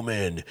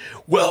gentlemen,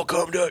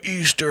 welcome to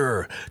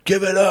Easter.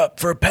 Give it up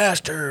for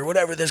Pastor,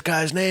 whatever this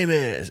guy's name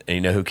is. And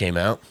you know who came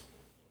out?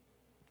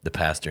 The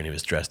pastor, and he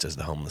was dressed as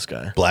the homeless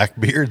guy.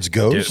 Blackbeard's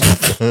ghost?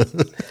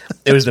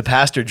 It was the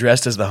pastor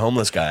dressed as the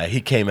homeless guy.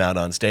 He came out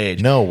on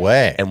stage. No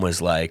way. And was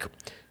like,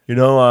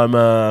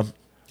 I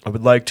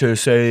would like to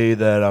say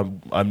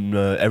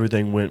that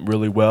everything went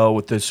really well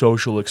with this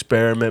social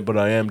experiment, but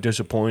I am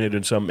disappointed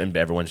in some. And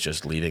everyone's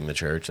just leaving the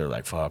church. They're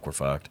like, "Fuck, we're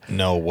fucked."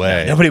 No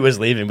way. Nobody was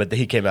leaving, but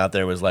he came out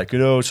there and was like,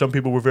 some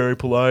people were very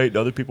polite,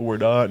 other people were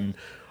not, and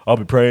I'll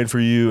be praying for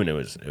you. And it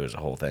was a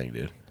whole thing,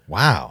 dude.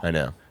 Wow. I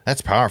know.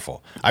 That's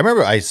powerful. I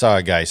remember I saw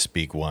a guy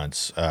speak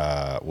once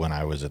when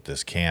I was at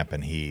this camp,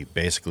 and he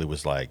basically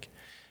was like,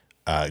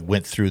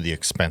 went through the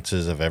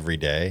expenses of every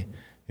day.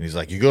 And he's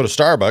like, you go to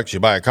Starbucks,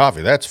 you buy a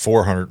coffee. That's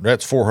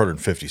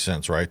 450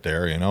 cents right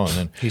there, And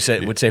then he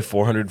would say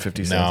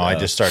 450 cents. No, I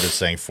just started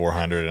saying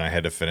 400, and I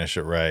had to finish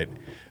it right.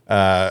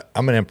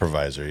 I'm an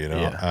improviser,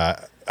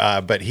 Yeah.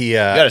 But he you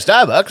go to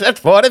Starbucks. That's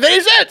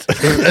 450 cents.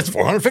 That's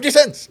 450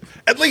 cents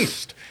at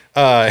least.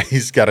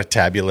 He's got a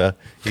tabula.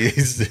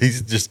 He's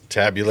just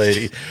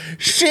tabulating.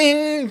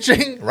 Shing,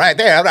 shing. Right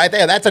there.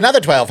 That's another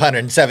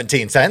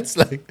 1,217 cents.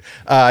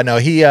 No,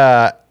 he.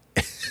 I'm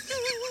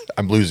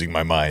losing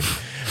my mind.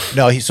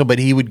 No, but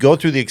he would go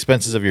through the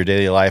expenses of your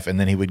daily life, and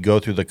then he would go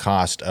through the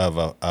cost of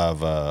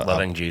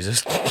loving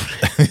Jesus.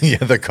 Yeah,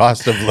 the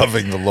cost of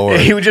loving the Lord.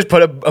 He would just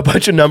put a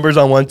bunch of numbers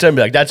on one time, and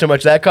be like, "That's how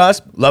much that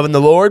cost. Loving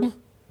the Lord."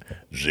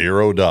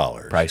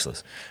 $0.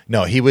 Priceless.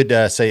 No, he would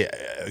say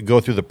go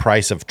through the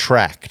price of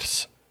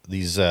tracts.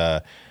 These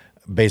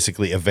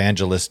basically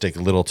evangelistic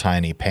little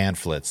tiny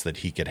pamphlets that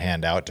he could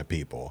hand out to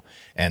people,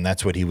 and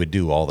that's what he would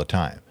do all the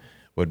time.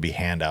 Would be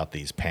hand out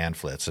these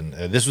pamphlets, and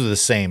this was the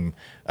same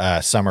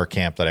summer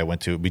camp that I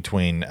went to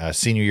between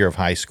senior year of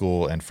high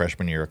school and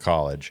freshman year of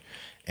college,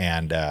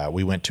 and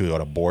we went to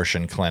an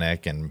abortion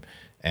clinic, and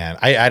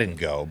I didn't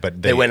go,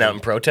 but they went out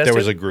and protested. There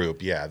was a group,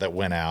 that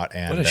went out,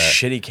 and what a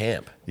shitty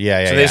camp.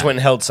 Yeah. So they just went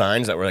and held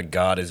signs that were like,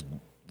 "God is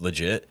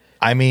legit."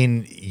 I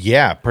mean,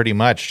 yeah, pretty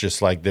much.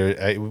 Just like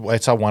I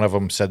saw one of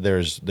them said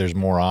there's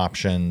more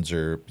options,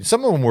 or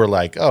some of them were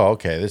like, "Oh,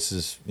 okay, this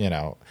is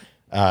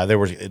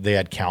they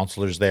had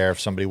counselors there if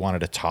somebody wanted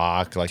to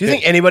talk." Like, do you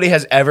think anybody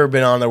has ever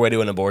been on their way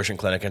to an abortion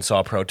clinic and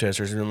saw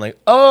protesters and been like,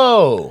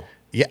 "Oh"?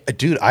 Yeah,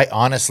 dude, I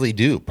honestly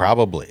do.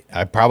 Probably,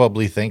 I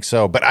probably think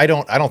so, but I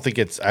don't think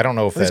it's. I don't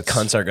know if these that's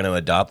cunts are going to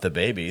adopt the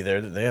baby.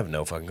 They have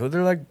no fucking clue.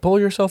 They're like, pull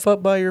yourself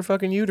up by your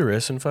fucking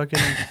uterus and fucking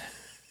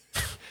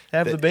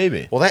have the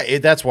baby. Well,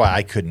 that's why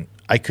I couldn't.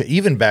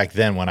 Even back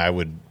then when I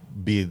would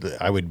be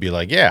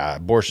like, yeah,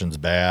 abortion's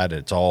bad.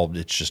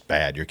 It's just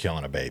bad. You're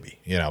killing a baby.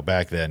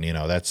 Back then,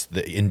 that's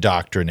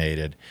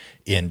indoctrinated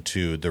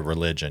into the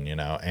religion.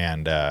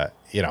 And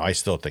I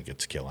still think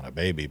it's killing a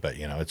baby, but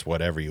it's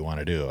whatever you want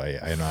to do.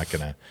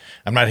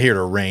 I'm not here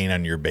to rain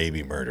on your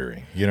baby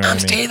murdering. You know what I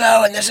mean?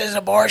 Steve-O, and this is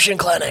abortion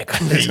clinic.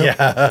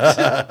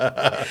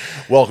 Yeah.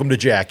 Welcome to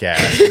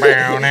Jackass.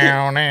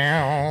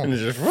 And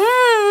it's just,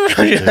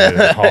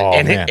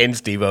 in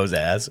Steve-O's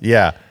ass.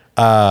 Yeah.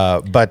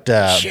 But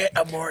shit,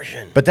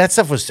 abortion. But that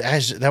stuff was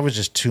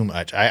just too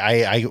much.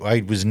 I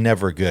was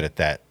never good at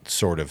that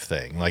sort of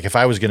thing. Like if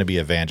I was going to be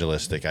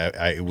evangelistic,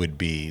 I would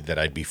be that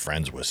I'd be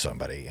friends with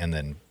somebody, and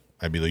then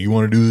I'd be like, "You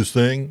want to do this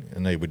thing?"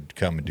 And they would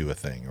come and do a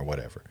thing or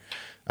whatever.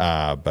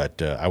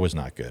 But I was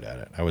not good at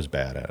it. I was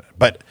bad at it.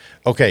 But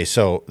okay,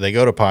 so they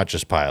go to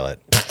Pontius Pilate.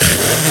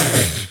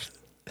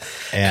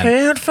 And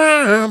can't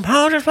find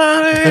Pontius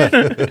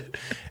Pilate.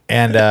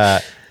 And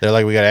they're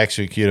like, we got to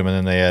execute him. And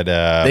then they had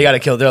they got to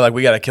kill. They're like,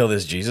 we got to kill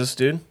this Jesus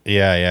dude.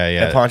 Yeah.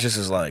 And Pontius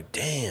is like,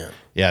 damn.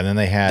 Yeah. And then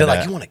they had. They're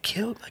like, you want to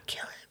kill? Like,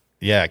 kill him.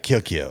 Yeah,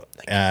 kill.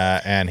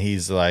 And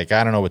he's like,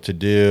 I don't know what to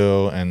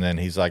do. And then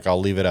he's like, I'll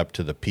leave it up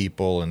to the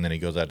people. And then he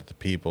goes out to the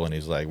people, and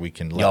he's like,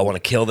 y'all want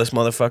to kill this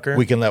motherfucker?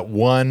 We can let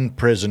one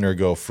prisoner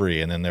go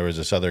free. And then there was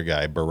this other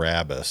guy,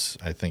 Barabbas,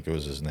 I think it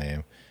was his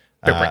name.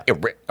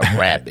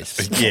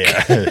 Barabbas.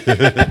 Yeah.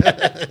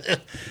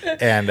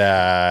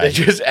 And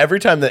just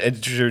every time that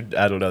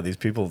I don't know, these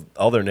people,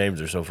 all their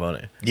names are so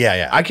funny.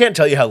 Yeah. I can't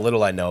tell you how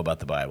little I know about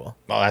the Bible.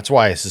 Well, that's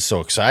why this is so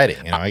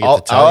exciting. I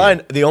get to tell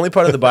you. The only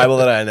part of the Bible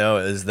that I know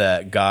is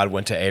that God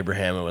went to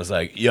Abraham and was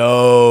like,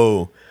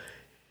 "Yo,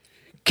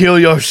 kill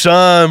your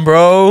son,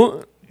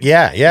 bro."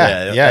 Yeah.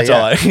 That's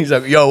all. He's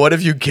like, "Yo, what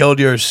if you killed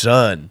your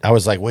son?" I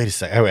was like, wait a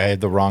second. I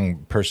had the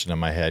wrong person in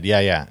my head.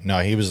 Yeah. No,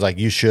 he was like,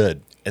 you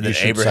should. And you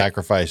then should Abraham,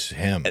 sacrifice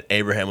him.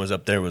 Abraham was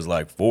up there, was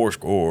like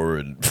 4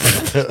 and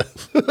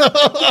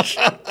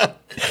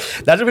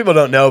that's what people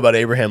don't know about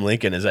Abraham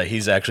Lincoln is that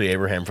he's actually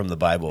Abraham from the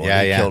Bible. Yeah,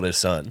 and he yeah. killed his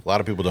son. A lot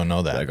of people don't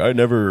know that. Like I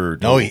never,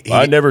 No,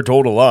 I never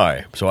told a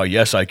lie. So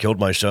I killed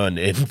my son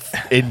in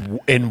 1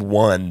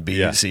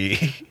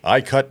 BC.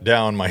 I cut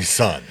down my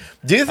son.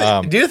 Do you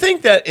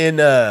think that in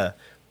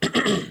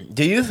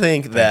do you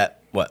think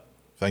that what?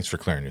 Thanks for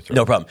clearing your throat.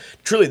 No problem.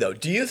 Truly though,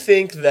 do you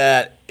think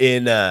that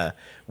in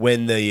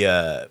when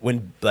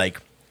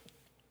like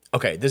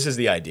okay, this is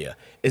the idea.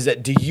 Is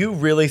that do you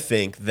really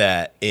think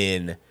that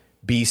in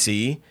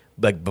BC,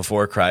 like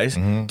before Christ,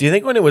 do you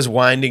think when it was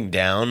winding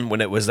down,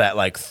 when it was at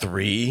like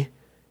 3,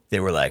 they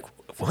were like,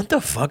 what the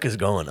fuck is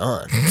going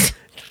on?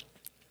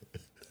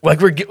 Like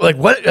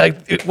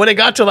when it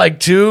got to like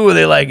 2, were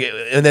they like,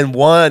 and then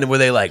 1, were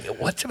they like,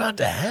 what's about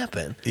to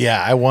happen? Yeah,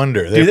 I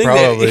wonder. you They think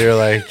probably are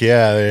like,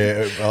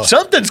 yeah,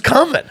 Something's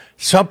coming.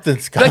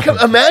 something's coming.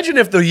 Like imagine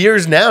if the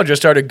years now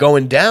just started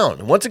going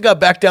down. Once it got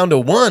back down to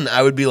 1,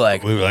 I would be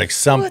like, We were like,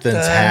 something's the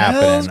hell's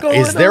happening. going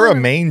Is there a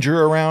on?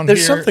 manger around there's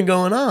here? something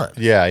going on.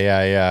 Yeah,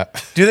 yeah, yeah.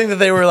 Do you think that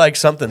they were like,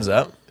 something's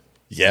up?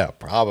 Yeah,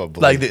 probably.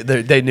 Like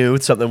they knew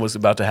something was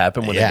about to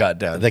happen when yeah, it got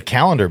down. The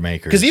calendar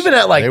makers. Because even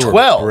at like they were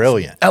 12,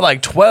 brilliant. at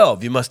like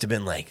 12, you must have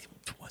been like,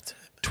 what's it?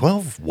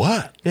 12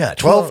 what? Yeah,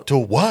 12 to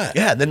what?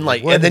 Yeah, and then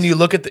like, What and then is- you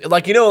look at the,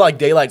 like like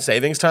daylight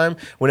savings time.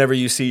 Whenever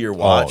you see your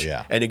watch,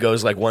 yeah. and it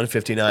goes like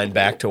 1:59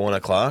 back to 1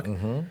 o'clock.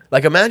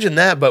 Like imagine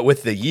that, but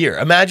with the year.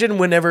 Imagine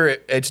whenever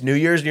it's New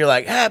Year's and you're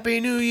like, Happy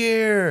New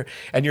Year,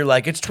 and you're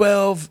like, it's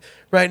 12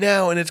 right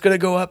now, and it's gonna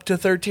go up to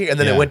 13, and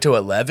then Yeah. it went to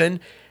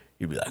 11.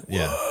 You'd be like,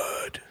 Yeah.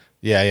 what?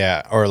 Yeah,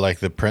 yeah. Or like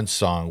the Prince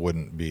song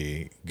wouldn't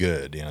be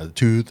good. You know,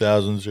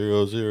 2000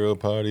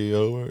 party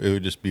over. It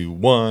would just be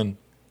 1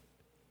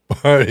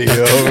 party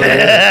over.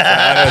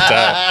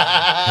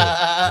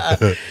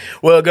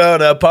 We're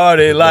gonna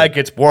party like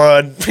it's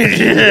 1.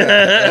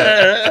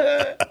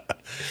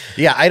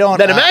 Yeah, I don't.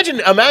 Then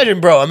imagine,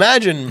 bro,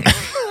 imagine.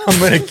 I'm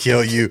gonna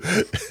kill you.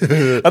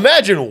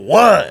 Imagine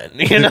 1,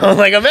 you know,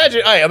 like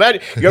imagine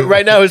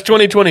right now it's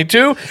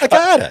 2022. I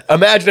got it.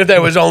 Imagine if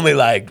there was only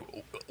like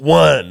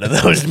 1 of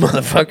those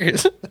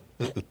motherfuckers.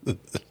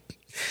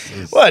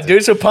 What,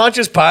 dude? So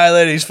Pontius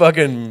Pilate, he's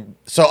fucking.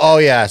 So, oh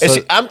yeah.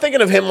 So I'm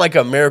thinking of him like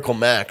a Miracle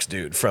Max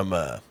dude from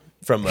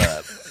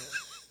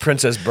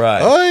Princess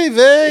Bride. oy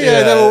vey,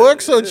 yeah, never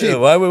worked so cheap. Yeah,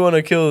 why we want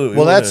to kill?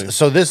 Well,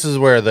 this is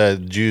where the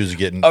Jews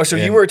get. Oh, so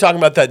you were talking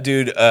about that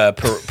dude,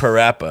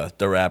 Parappa,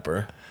 the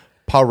rapper.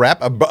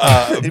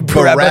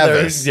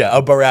 Barabbas.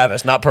 Yeah,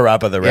 Barabbas, not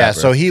Parappa the rapper. Yeah,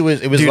 so he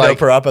was. It was Do you like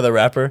know Parappa the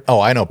rapper?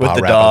 Oh, I know with the Parappa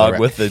the dog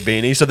Rapper. with the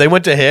beanie. So they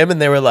went to him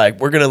and they were like,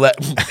 "We're gonna let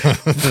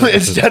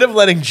instead of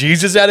letting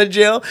Jesus out of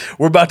jail,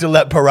 we're about to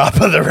let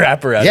Parappa the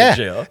rapper out of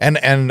jail." and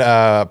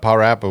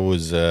Parappa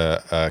was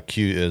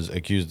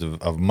accused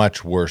of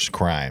much worse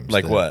crimes.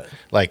 Like what?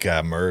 Like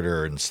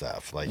murder and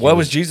stuff. Like What he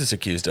was Jesus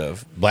accused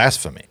of?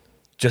 blasphemy?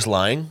 Just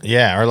lying?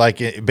 Yeah, or like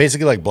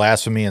basically like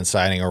blasphemy,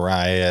 inciting a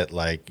riot,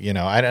 like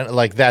I don't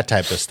like that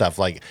type of stuff,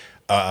 like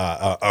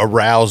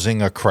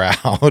arousing a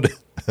crowd.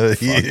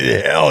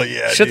 Hell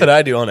yeah, Shit that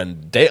I do on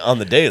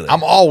the daily.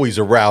 I'm always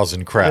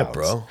arousing crowds,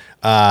 bro.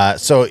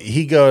 So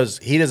he goes.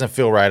 He doesn't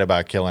feel right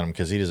about killing him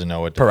because he doesn't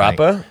know what to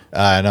Parappa?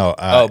 think. No.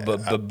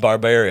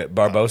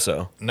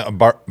 Barbosa.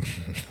 No,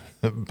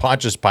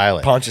 Pontius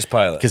Pilate. Pontius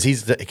Pilate. Because he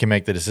can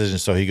make the decision.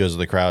 So he goes to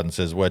the crowd and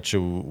says,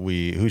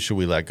 who should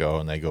we let go?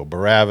 And they go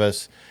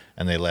Barabbas,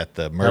 and they let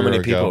the murderer How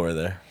many people go. were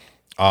there?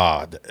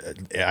 Oh,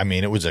 I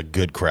mean, it was a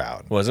good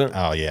crowd. Was it?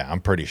 Oh yeah, I'm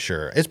pretty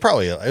sure. It was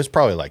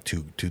probably like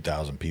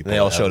 2,000 people. They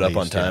all at showed up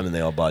on least, time yeah. and they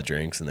all bought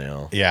drinks and they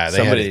all. Yeah,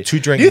 they had a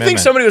 2-drink Do you think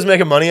limit. somebody was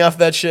making money off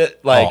that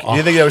shit? Like, Oh, do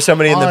you think there was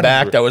somebody in the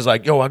back 100. that was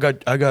like, "Yo,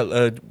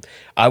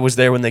 I was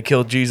there when they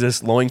killed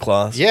Jesus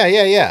loincloths."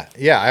 Yeah.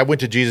 I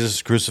went to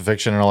Jesus'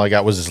 crucifixion and all I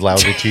got was this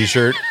lousy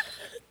T-shirt.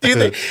 Do you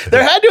think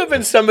there had to have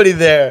been somebody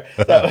there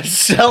that was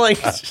selling?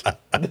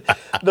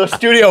 The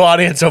studio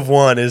audience of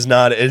 1 is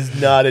really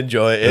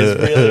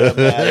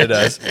mad at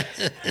us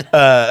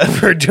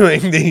for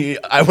doing the.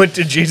 I went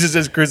to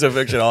Jesus'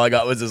 crucifixion. All I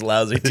got was this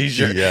lousy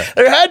T-shirt. Yeah.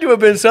 There had to have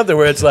been something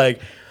where it's like,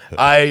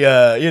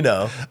 I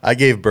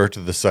gave birth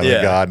to the Son Yeah.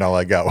 of God and all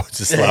I got was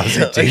this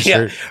lousy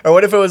T-shirt. Yeah. Or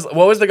what if it was?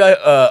 What was the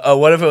guy?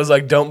 What if it was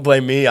like, "Don't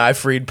blame me, I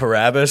freed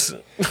Barabbas."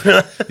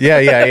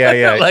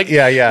 Yeah. Like,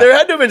 yeah. There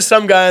had to have been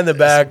some guy in the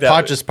back that.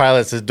 Pontius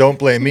Pilate says, "Don't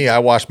blame me. I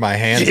washed my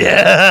hands."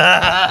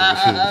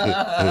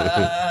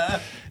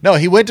 No,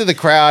 he went to the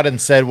crowd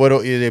and said, "What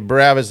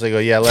Barabbas?" They go,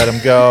 "Yeah, let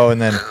him go."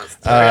 And then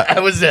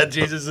I was at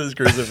Jesus'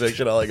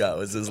 crucifixion. All I got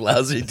was this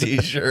lousy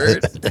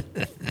T-shirt.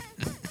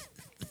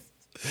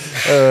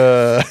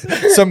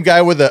 some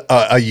guy with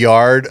a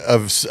yard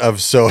of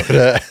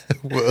soda,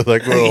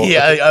 like little,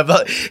 Yeah,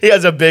 he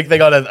has a big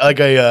thing on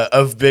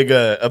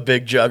a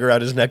big jug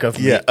around his neck of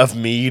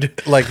mead.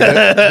 like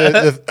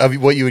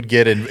of what you would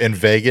get in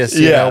Vegas.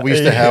 You know, we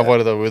used to have one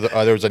of the.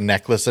 There was a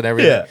necklace and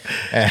everything. Yeah.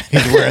 And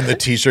he's wearing the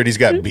T-shirt. He's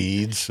got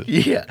beads.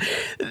 Yeah,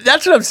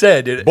 that's what I'm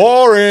saying, dude.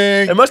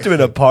 Boring. It must have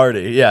been a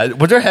party. Yeah,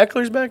 was there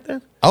hecklers back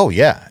then? Oh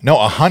yeah,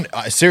 no,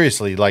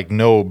 seriously, like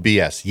no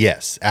BS.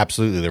 Yes,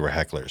 absolutely, there were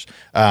hecklers.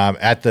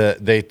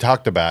 They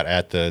talked about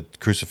at the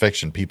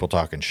crucifixion, people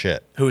talking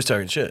shit. Who was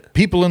talking shit?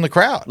 People in the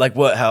crowd. Like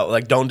what? How?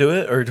 Like don't do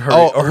it or hurry,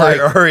 Oh,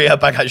 or hurry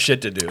up! I got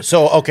shit to do.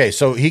 So okay,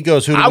 so he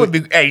goes. Who? I would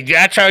be. Hey,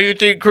 that's how you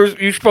think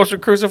you're supposed to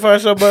crucify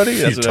somebody?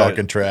 You That's what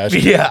talking trash?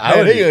 Yeah, I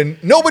would. Hey,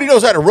 nobody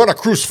knows how to run a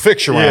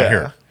crucifixion around Yeah.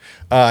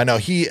 here. No,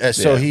 he.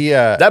 So Yeah. he.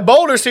 That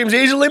boulder seems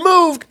easily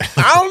moved.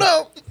 I don't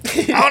know.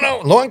 I don't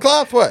know.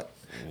 Loincloth? What?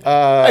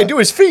 Hey, do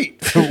his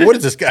feet. What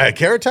is this guy? A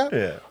carrot top?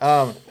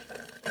 Yeah.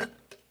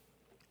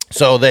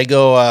 So they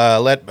go,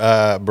 let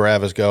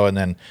Barabbas go, and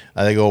then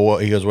they go.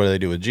 He goes, "What do they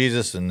do with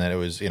Jesus?" And then it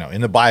was,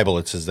 in the Bible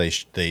it says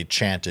they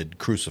chanted,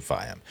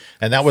 "Crucify him,"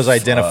 and that was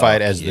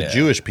identified as the yeah.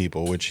 Jewish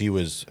people, which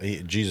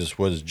Jesus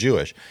was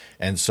Jewish,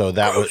 and so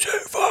that was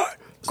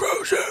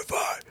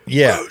Crucify.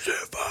 yeah,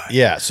 Crucify.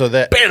 yeah. So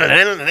that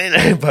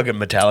Fucking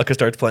Metallica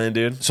starts playing,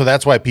 dude. so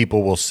that's why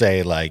people will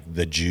say like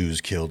the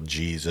Jews killed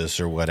Jesus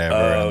or whatever,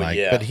 Oh, and like,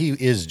 yeah. but he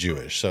is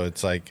Jewish, so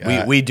it's like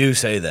We do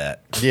say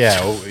that.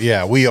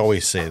 Yeah, we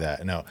always say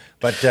that. No,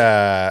 but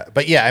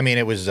yeah, I mean,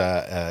 it was.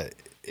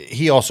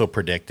 He also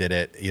predicted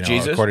it,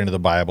 Jesus? according to the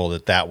Bible,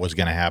 that was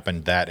going to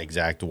happen that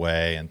exact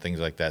way and things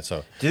like that.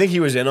 So Do you think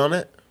he was in on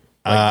it?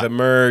 Like the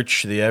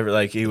merch,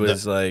 he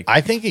was like. I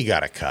think he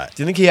got a cut.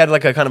 Do you think he had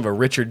like a kind of a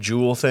Richard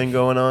Jewell thing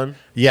going on,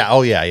 Yeah.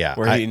 Oh yeah. Yeah.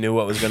 where he knew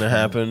what was going to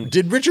happen?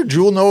 Did Richard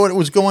Jewell know what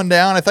was going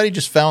down? I thought he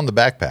just found the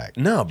backpack.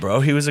 No, bro.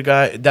 He was a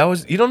guy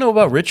you don't know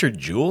about Richard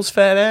Jewell's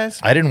fat ass?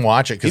 I didn't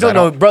watch it because You don't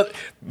know, brother.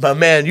 But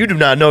man, you do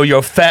not know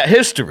your fat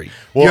history.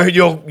 Well-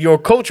 your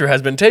culture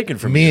has been taken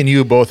from Me you. and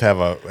you both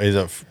have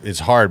it's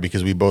hard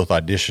because we both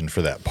auditioned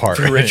for that part.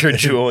 For Richard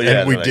Jewell, And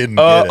yeah. we they're didn't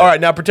All get it. right,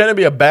 now pretend to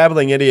be a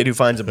babbling idiot who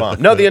finds a bomb.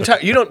 No, the entire.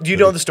 Do you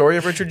know the story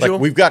of Richard Jewell?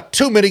 Like we've got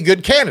too many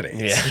good candidates.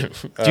 Yeah.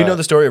 Do you know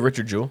the story of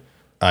Richard Jewell?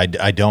 I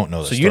don't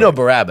know. So you know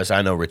Barabbas.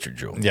 I know Richard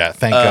Jewell. Yeah.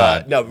 Thank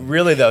God. No,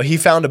 really though, he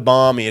found a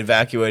bomb. He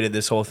evacuated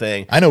this whole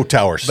thing. I know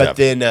Tower 7. But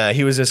then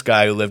he was this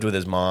guy who lived with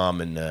his mom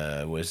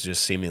and was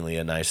just seemingly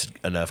a nice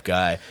enough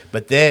guy.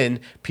 But then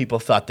people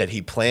thought that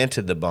he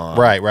planted the bomb.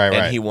 Right.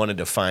 And he wanted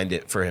to find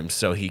it for him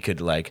so he could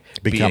like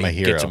Become a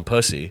hero. get some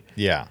pussy.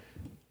 Yeah.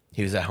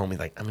 He was at home. He's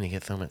like, I'm gonna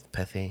get so much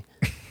pussy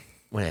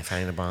when I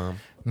find a bomb.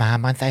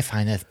 Mom, once I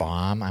find this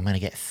bomb, I'm gonna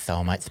get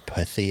so much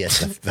pussy at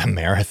the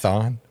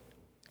marathon.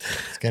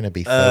 It's gonna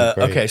be so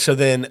great. Okay, so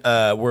then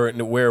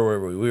where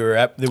were we? We were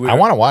at. I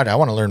want to watch. I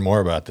want to learn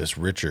more about this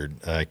Richard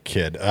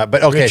kid.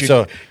 But okay, Richard,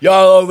 so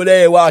y'all over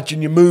there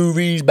watching your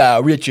movies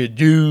about Richard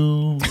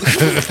Jewell.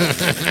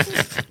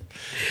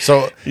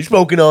 He's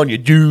smoking on your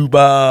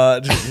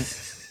Jewbot.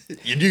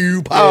 you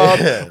do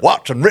pop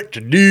watching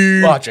Richard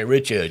do. Watching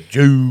Richard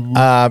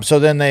Jewell. So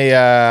then they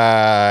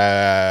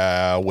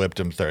whipped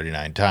him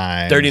 39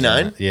 times.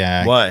 39?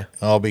 Yeah. Why?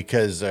 Oh,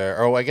 because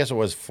I guess it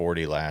was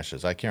 40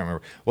 lashes. I can't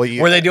remember. Well,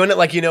 Were they doing it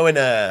like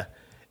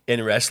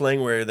in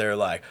wrestling where they're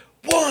like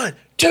 1,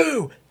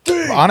 2,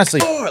 3, honestly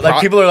 4?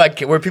 Like people are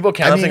like, were people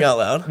counting out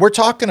loud? We're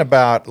talking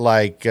about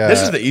like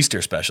This is the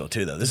Easter special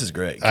too, though. This is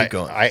great. Keep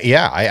going.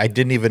 I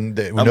didn't even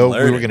know we were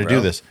learning, going to bro.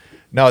 do this.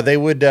 No, they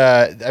would.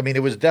 I mean,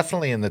 it was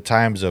definitely in the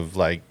times of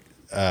like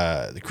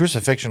the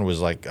crucifixion was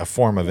like a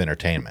form of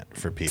entertainment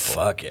for people.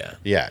 Fuck yeah.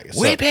 Yeah,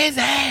 so- Whip his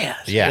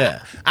ass.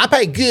 yeah. I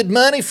pay good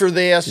money for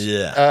this.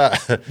 Yeah.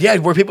 Yeah.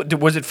 Were people?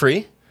 Was it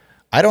free?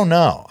 I don't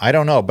know,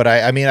 but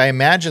I mean, I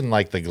imagine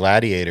like the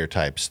gladiator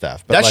type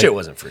stuff. But That like, shit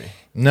wasn't free.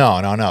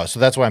 No. So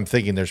that's why I'm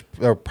thinking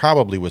there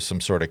probably was some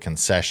sort of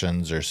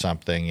concessions or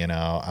something.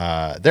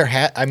 I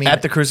mean,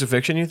 At the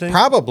crucifixion, you think?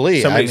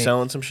 probably Somebody I mean,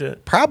 selling some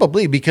shit.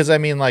 Probably because I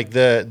mean, like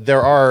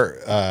there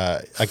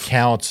are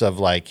accounts of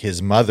like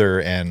his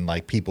mother and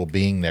like people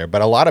being there,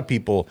 but a lot of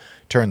people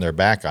turned their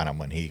back on him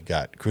when he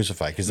got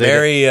crucified because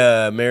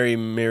Mary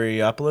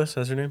Mariopolis,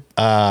 that's her name.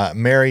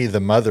 Mary, the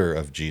mother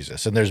of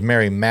Jesus, and there's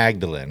Mary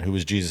Magdalene, who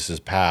was Jesus's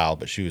pal,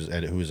 but who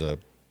was a And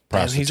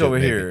prostitute. he's over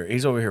maybe. here.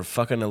 He's over here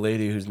fucking a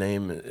lady whose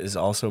name is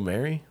also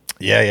Mary.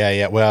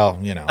 Yeah. Well,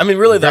 I mean,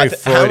 really, very though,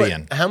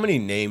 Freudian. how many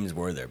names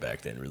were there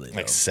back then? Really,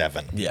 Like though?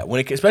 7. Yeah,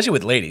 especially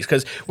with ladies,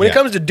 because when it Yeah.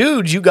 comes to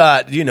dudes, you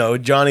got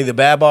Johnny the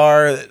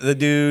Babar, the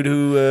dude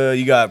who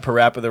you got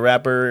Parappa the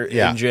rapper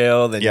Yeah. in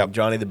jail, then Yep.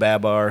 Johnny the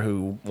Babar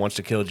who wants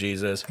to kill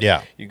Jesus.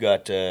 Yeah. You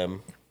got.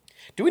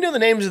 Do we know the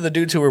names of the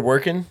dudes who were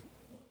working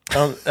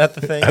at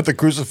the thing? At the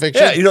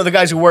crucifixion. Yeah, the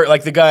guys who work,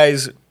 like the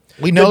guys.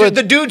 We know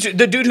the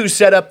dude who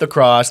set up the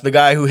cross, the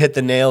guy who hit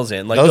the nails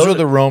in. Like those are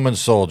the Roman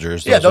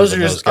soldiers. those are those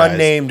just guys.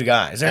 unnamed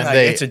guys. They're And like,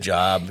 they- it's a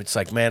job. It's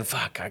like, man,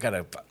 fuck, I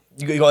gotta.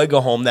 You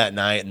go home that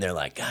night, and they're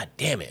like, God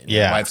damn it. And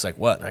Yeah. My wife's like,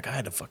 what? Like, I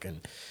had to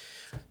fucking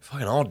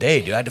all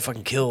day, dude. I had to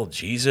fucking kill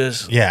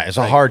Jesus. Yeah, it's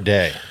a hard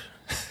day.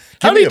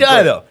 How did he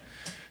die though?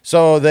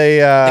 So they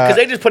Because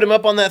they just put him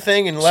up on that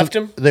thing and left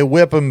him. They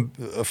whip him,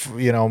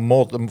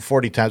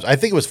 40 times. I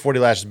think it was 40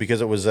 lashes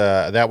because it was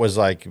that was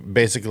like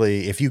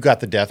basically if you got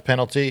the death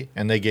penalty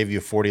and they gave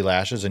you 40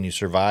 lashes and you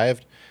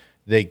survived,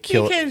 They You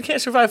killed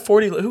can't survive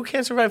 40. Who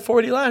can't survive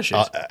 40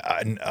 lashes?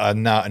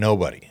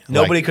 nobody.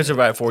 Nobody Like, could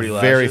survive 40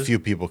 lashes. very few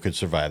people could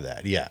survive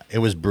that. Yeah, it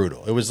was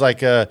brutal. It was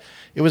like a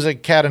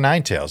cat of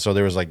nine tails. So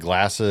there was like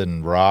glass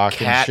and rock and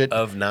Cat shit.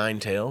 of nine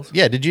tails.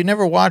 Yeah, did you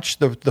never watch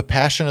the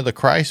Passion of the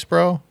Christ,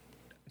 bro?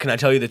 Can I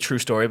tell you the true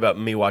story about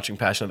me watching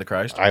Passion of the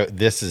Christ?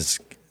 This is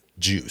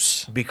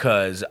juice.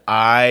 Because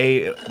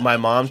my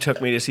mom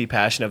took me to see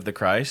Passion of the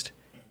Christ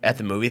at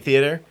the movie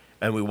theater,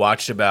 and we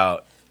watched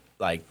about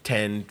like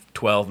 10,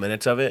 12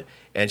 minutes of it,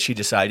 and she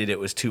decided it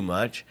was too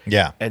much.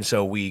 Yeah. And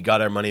so we got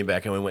our money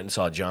back, and we went and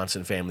saw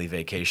Johnson Family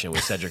Vacation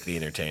with Cedric the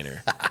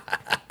Entertainer.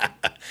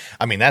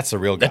 I mean, that's the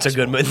real. That's a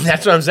gospel. good movie.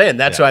 That's what I'm saying.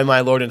 That's Yeah. why my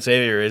Lord and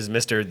Savior is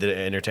Mr. the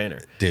Entertainer.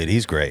 Dude,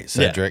 he's great,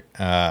 Cedric.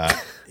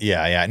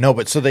 Yeah. No,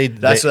 but so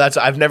That's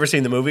I've never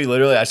seen the movie.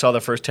 Literally, I saw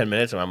the first 10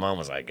 minutes, and my mom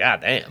was like,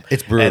 "God damn,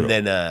 It's brutal."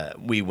 And then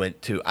we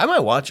went to. I might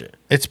watch it.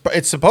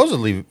 It's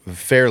supposedly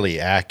fairly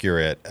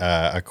accurate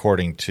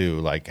according to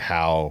like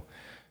how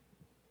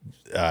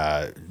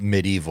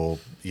medieval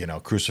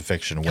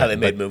crucifixion went. How they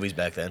made But- movies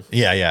back then.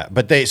 Yeah.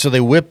 But they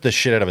whipped the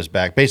shit out of his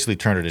back, basically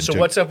turned it into So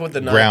what's up with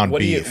the ground What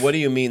beef. do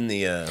you mean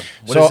what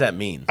So, does that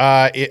mean?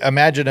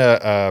 Imagine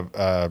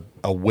a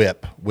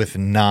whip with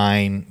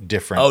 9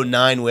 different. Oh,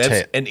 9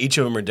 whips, ta- and each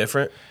of them are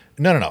different.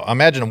 No.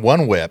 Imagine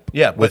one whip.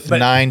 Yeah, with but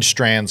 9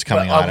 strands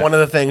coming But on on it. one of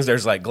the things,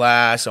 there's like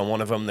glass. On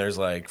one of them, there's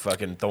like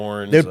fucking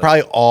thorns. They'd like-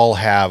 probably all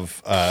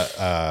have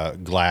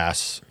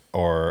glass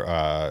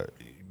or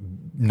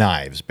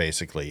knives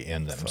basically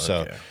in them.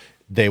 So yeah.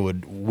 they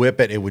would whip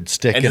it. It would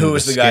stick And into who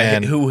was the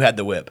skin. guy who had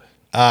the whip?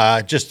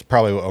 Just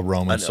probably a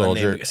Roman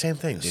soldier. Same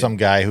thing, dude. Some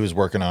guy who was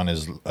working on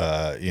his,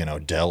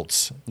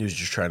 delts. He was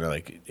just trying to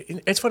like.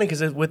 It's funny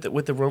because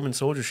with the Roman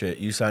soldier shit,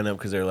 you sign up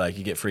because they're like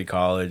you get free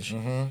college.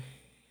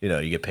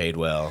 You get paid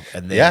well,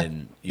 and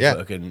then Yeah.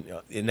 fucking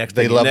next.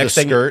 They thing, love the next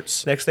thing,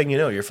 skirts. Next thing you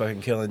know, you're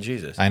fucking killing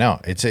Jesus. I know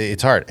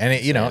it's hard, and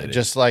Insanity.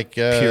 just like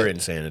Pure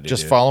insanity,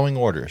 just dude. following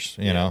orders.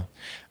 You know,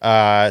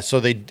 so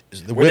they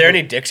Were there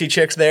any Dixie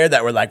chicks there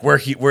that were like,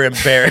 we're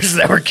embarrassed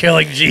that we're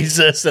killing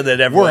Jesus, and then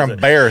We're everyone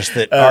embarrassed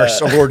that our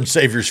Lord and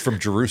Savior's from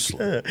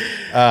Jerusalem.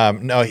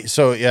 No,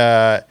 so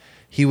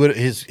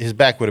his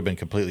back would have been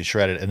completely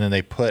shredded, and then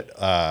they put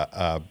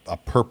a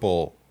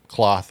purple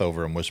cloth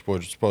over him, which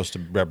was supposed to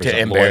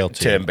represent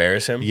loyalty. to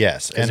embarrass him.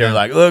 Yes, and and they're then-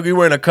 like, look, you're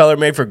wearing a color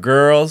made for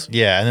girls.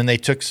 Yeah, and then they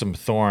took some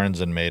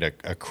thorns and made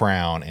a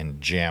crown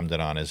and jammed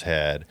it on his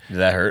head. Did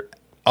that hurt?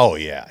 Oh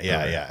yeah.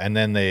 And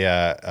then they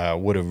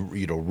would have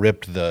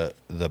ripped the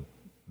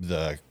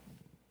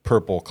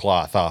purple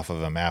cloth off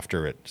of him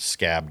after it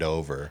scabbed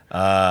over,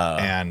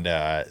 and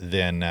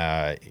then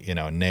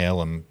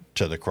nail him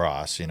to the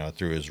cross,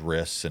 through his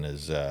wrists and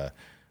his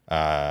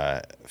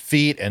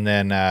feet, and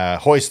then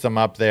hoist them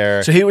up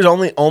there. So he was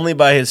only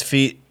by his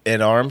feet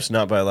and arms,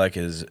 not by like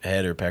his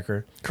head or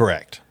pecker.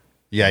 Correct.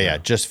 Yeah.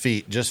 Just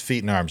feet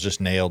and arms,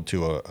 just nailed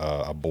to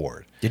a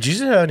board. Did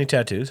Jesus have any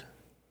tattoos?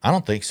 I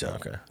don't think so.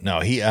 Okay. No,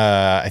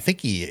 I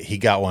think he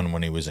got one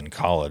when he was in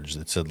college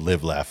that said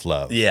 "Live, Laugh,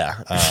 Love." Yeah,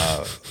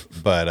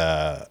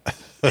 But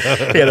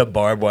he had a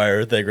barbed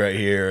wire thing right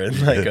here, and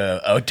like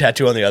a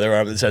tattoo on the other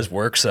arm that says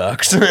 "Work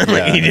sucks."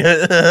 Like he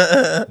did-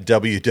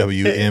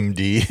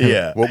 WWMD.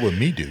 Yeah. What would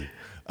me do?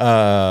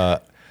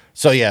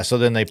 So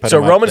then they put So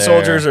him up Roman there.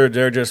 soldiers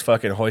they're just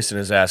fucking hoisting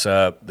his ass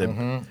up.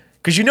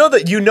 Because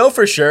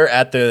for sure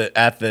at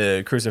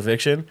the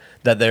crucifixion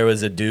that there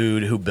was a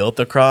dude who built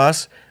the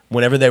cross.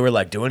 Whenever they were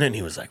like doing it, and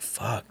he was like,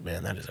 "Fuck,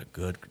 man, that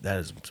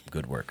is some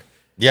good work."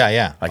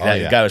 Yeah. Like Oh,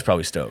 that yeah. guy was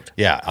probably stoked.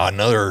 Yeah,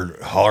 another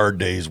hard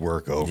day's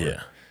work over.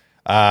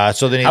 Yeah.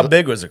 So then How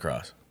big was the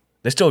cross?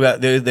 They still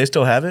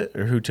have it,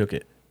 or who took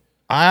it?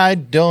 I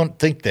don't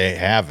think they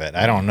have it.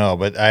 I don't know,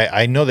 but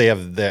I know they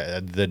have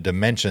the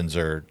dimensions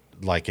are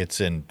like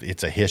it's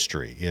a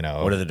history.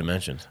 What are the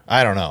dimensions?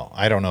 I don't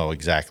know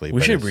exactly. We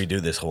but should it's-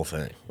 redo this whole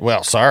thing.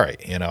 Well, sorry,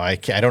 I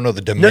don't know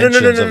the No,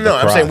 dimensions. Of the no.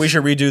 I'm cross. saying we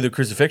should redo the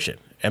crucifixion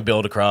and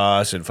build a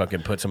cross and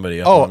fucking put somebody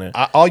up Oh, on it.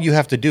 all you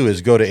have to do is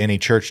go to any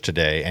church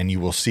today, and you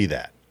will see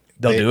that.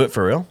 They'll do it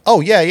for real.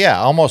 Oh yeah.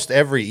 Almost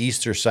every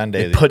Easter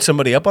Sunday. Put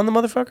somebody up on the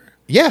motherfucker.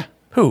 Yeah,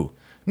 Who?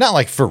 not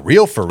like for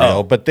real,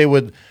 Oh. but they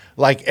would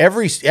like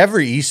every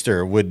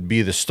Easter would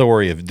be the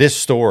story of this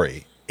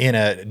story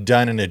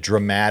done in a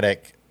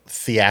dramatic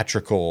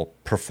theatrical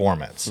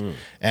performance,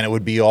 and it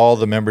would be all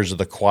the members of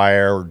the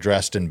choir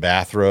dressed in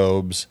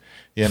bathrobes,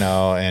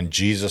 and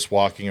Jesus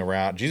walking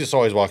around. Jesus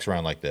always walks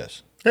around like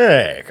this.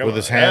 Hey, come With on.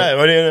 his hand- Hey,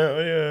 what do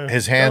you?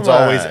 His hands Come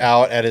on. always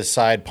out at his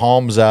side,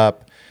 palms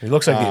up. He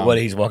looks like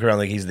he's walking around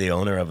like he's the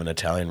owner of an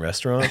Italian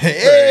restaurant.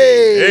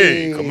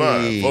 Hey, come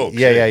on, folks.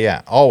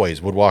 Yeah.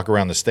 Always would walk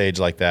around the stage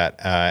like that,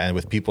 and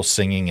with people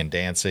singing and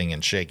dancing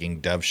and shaking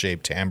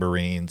dove-shaped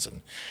tambourines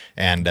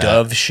and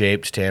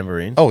Dove-shaped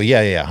tambourine. Oh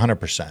yeah,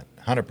 100%.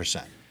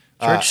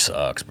 Church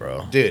sucks,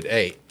 bro. Dude,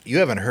 hey, you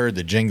haven't heard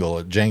the jangle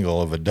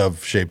of a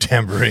dove-shaped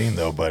tambourine,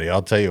 though, buddy.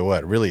 I'll tell you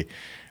what, really.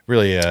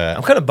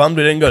 I'm kind of bummed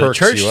we didn't go to perks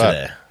church you up.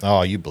 today.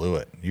 Oh, you blew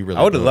it. You really.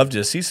 I would have blew it. loved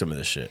to see some of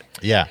this shit.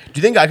 Yeah. Do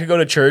you think I could go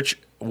to church?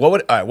 What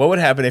would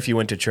happen if you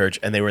went to church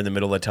and they were in the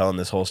middle of telling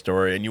this whole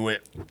story and you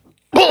went,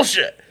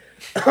 Bullshit.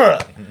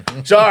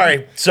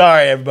 sorry,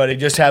 everybody.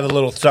 Just have a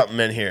little something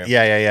in here.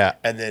 Yeah.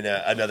 And then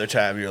another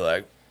time you're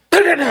like,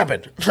 that didn't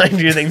happen. Like,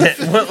 do you think that?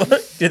 What, do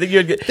you think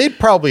you'd get? They'd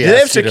probably Do they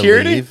have ask you to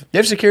security? leave. They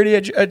have security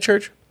at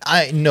church.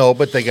 I know,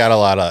 but they got a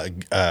lot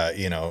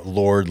of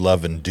Lord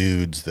loving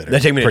dudes that are They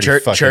take me to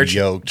pretty fucking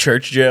yoked.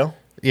 church jail.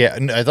 Yeah,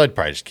 no, they'd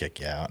probably just kick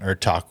you out or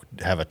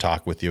have a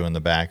talk with you in the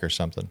back or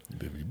something.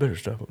 You better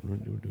stop.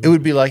 It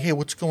would be like, hey,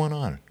 what's going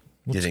on?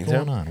 You What's think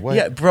going so? on? What?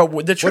 Yeah,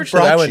 bro. The church that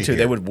brought I you went to, here?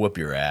 they would whoop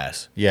your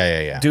ass.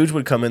 Yeah. Dudes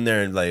would come in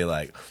there and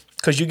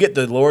because you get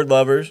the Lord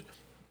lovers.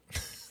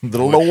 The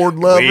Lord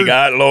lover. We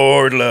got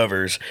Lord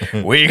lovers.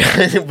 You would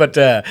get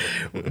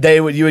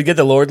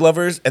the Lord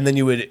lovers, and then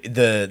you would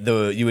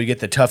you would get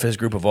the toughest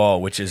group of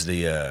all, which is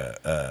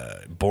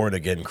the born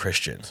again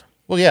Christians.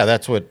 Well, yeah,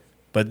 that's what.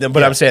 But Yeah.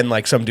 I'm saying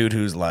like some dude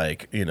who's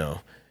like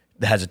that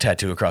has a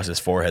tattoo across his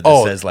forehead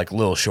that says like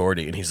Lil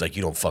Shorty, and he's like,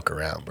 you don't fuck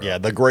around, bro. Yeah,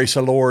 the grace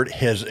of the Lord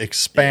has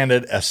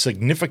expanded a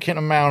significant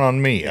amount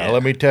on me.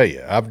 Let me tell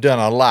you, I've done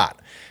a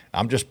lot.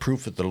 I'm just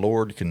proof that the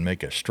Lord can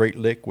make a straight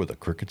lick with a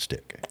crooked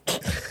stick.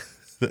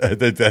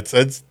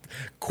 That's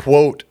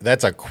quote.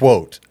 That's a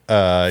quote.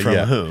 From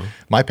yeah. who?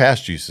 My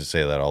pastor used to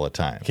say that all the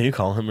time. Can you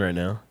call him right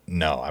now?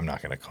 No, I'm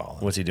not going to call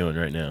him. What's he doing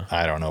right now?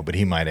 I don't know, but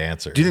he might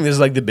answer. Do you think this is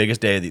like the biggest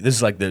day? This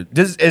is like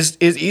is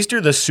Easter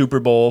the Super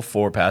Bowl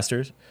for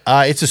pastors?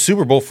 It's a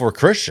Super Bowl for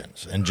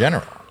Christians in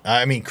general.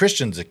 I mean,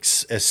 Christians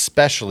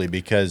especially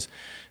because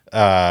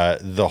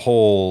the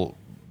whole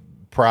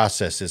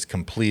process is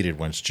completed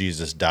once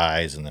Jesus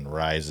dies and then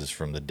rises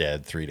from the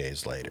dead 3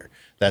 days later.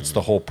 That's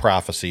the whole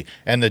prophecy,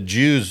 and the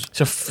Jews.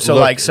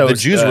 The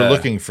Jews were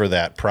looking for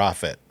that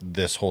prophet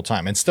this whole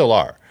time, and still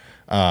are.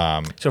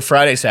 So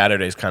Friday,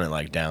 Saturday is kind of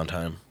like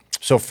downtime.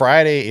 So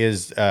Friday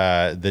is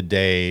the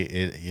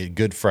day.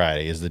 Good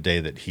Friday is the day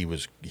that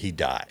he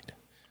died.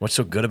 What's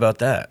so good about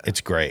that?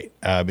 It's great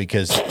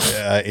because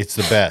it's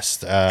the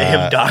best.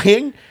 Him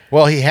dying?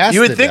 Well, he has. You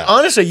would to think, die.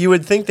 honestly, you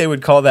would think they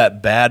would call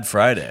that Bad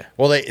Friday.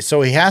 Well,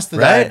 so he has to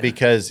die Right?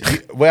 because,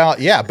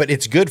 but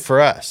it's good for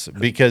us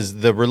because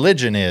the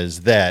religion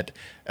is that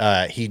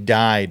he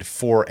died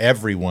for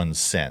everyone's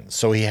sins.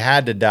 So he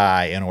had to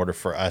die in order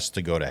for us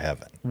to go to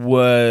heaven.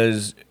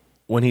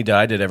 When he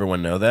died, did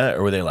everyone know that?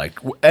 Or were they like,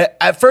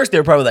 at first they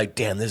were probably like,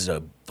 damn, this is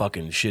a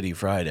fucking shitty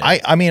Friday.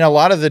 I mean, a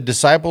lot of the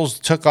disciples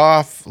took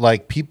off.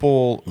 Like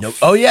people.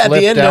 Oh yeah, at the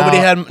flipped end,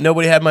 out.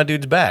 nobody had my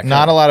dude's back.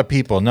 Not a lot of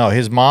people. No,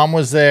 his mom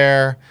was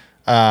there.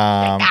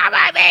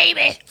 my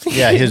baby.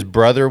 Yeah, his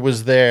brother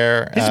was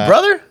there. His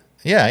brother?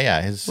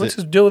 Yeah. What's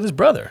his deal with his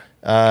brother?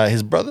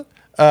 His brother.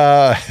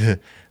 I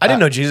didn't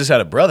know Jesus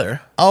had a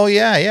brother. Oh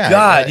yeah.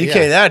 God, you yeah.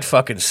 can't. That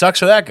fucking sucks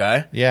for that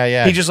guy.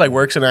 Yeah. He just like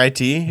works in IT.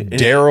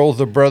 Daryl,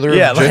 the brother.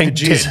 Yeah, of like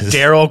Jesus.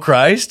 Daryl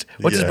Christ.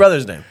 What's his Yeah.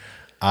 brother's name?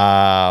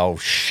 Oh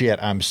shit!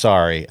 I'm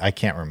sorry, I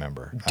can't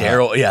remember.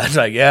 Daryl. Yeah, it's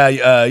like you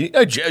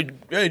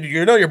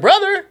know your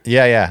brother.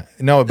 Yeah.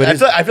 No, but I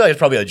feel like it's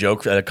probably a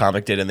joke that a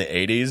comic did in the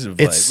 80s.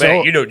 Of It's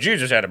like, man, so-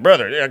 Jesus had a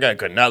brother. That guy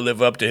could not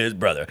live up to his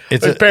brother.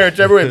 It's His parents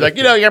everywhere. Like,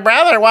 your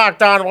brother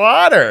walked on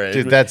water.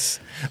 dude, that's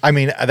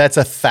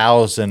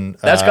 1,000.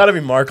 That's got to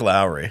be Mark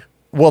Lowry.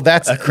 Well,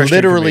 that's Christian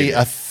literally comedian.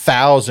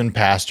 1,000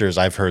 pastors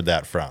I've heard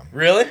that from.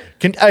 Really?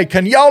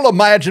 Can y'all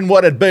imagine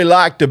what it'd be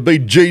like to be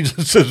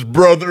Jesus's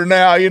brother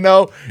now?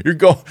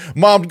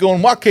 Mom's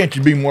going, why can't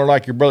you be more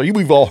like your brother?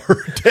 We've all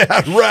heard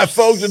that, right,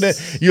 folks? And then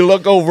you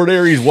look over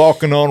there, he's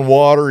walking on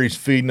water, he's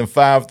feeding them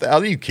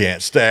 5,000. You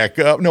can't stack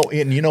up. No,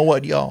 and you know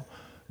what, y'all?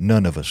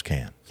 None of us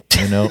can.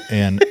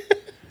 And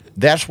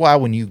that's why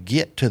when you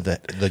get to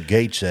the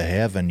gates of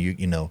heaven,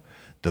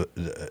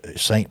 the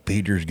St.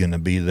 Peter's going to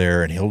be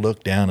there, and he'll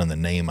look down in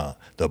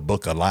the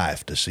book of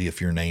life to see if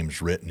your name's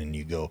written, and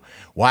you go,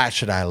 why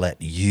should I let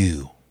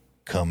you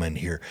come in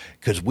here?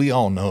 Because we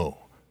all know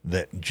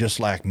that just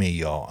like me,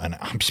 y'all, and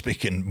I'm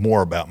speaking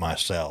more about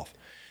myself,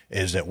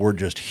 is that we're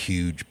just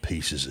huge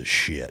pieces of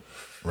shit.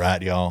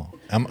 Right, y'all?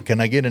 Can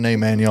I get an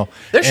amen, y'all?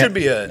 There should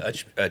be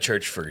a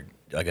church for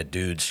like a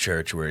dude's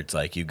church where it's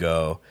like you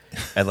go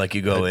and like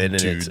you go in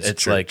and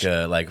it's like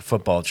a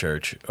football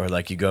church, or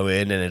like you go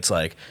in and it's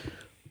like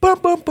bum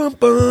bum bum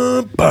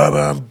bum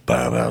bum bum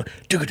bum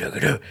doo doo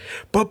doo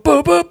bum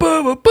bum bum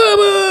bum bum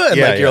bum, and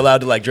like you're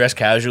allowed to like dress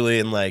casually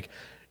and like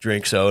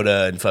drink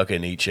soda and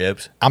fucking eat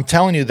chips. I'm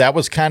telling you, that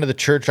was kind of the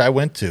church I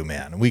went to,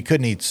 man. We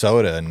couldn't eat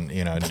soda and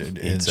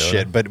and soda?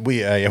 shit, but we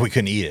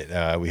couldn't eat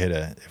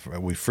it.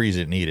 We freeze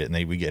it and eat it, and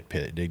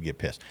they'd get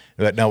pissed.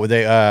 But no,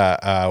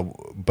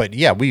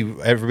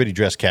 everybody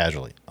dressed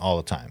casually all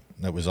the time.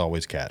 It was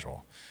always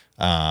casual.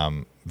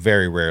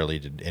 Very rarely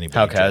did anybody.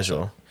 How dress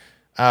casual? up.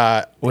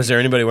 Was there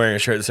anybody wearing a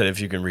shirt that said, "If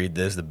you can read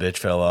this, the bitch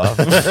fell off"?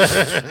 Not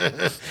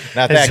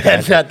that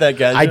guy. Not that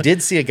guy. I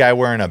did see a guy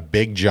wearing a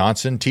Big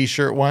Johnson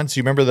T-shirt once.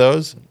 You remember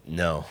those?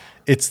 No.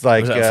 It's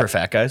like Was that for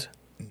fat guys?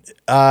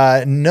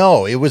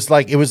 no, it was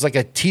like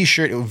a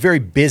T-shirt, a very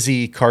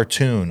busy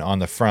cartoon on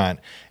the front,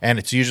 and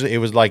it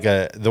was like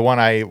the one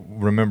I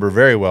remember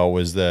very well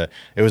was it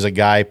was a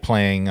guy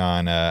playing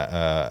on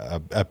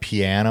a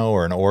piano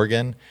or an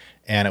organ,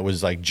 and it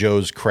was like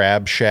Joe's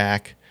Crab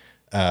Shack.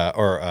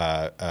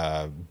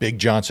 Big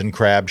Johnson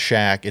Crab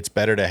Shack. It's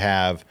better to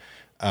have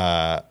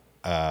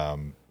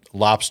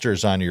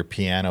lobsters on your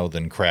piano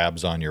than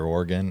crabs on your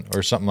organ,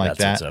 or something like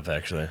That's that. what's up,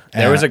 actually.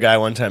 There was a guy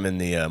one time in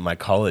the my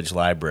college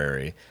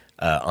library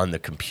on the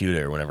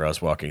computer whenever I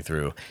was walking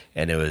through,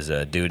 and it was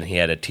a dude, and he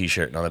had a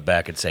T-shirt, and on the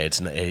back it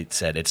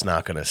said it's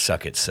not going to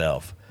suck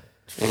itself.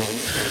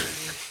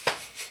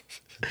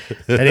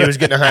 And he was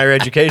getting a higher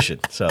education,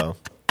 so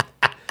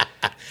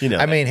you know.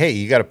 I mean, hey,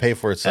 you got to pay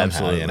for it somehow,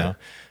 Absolutely. you know.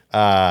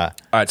 All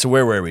right, so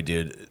where were we,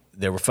 dude?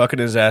 They were fucking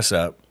his ass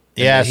up.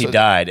 And Yeah, then he so-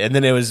 died, and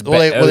then it was, Well,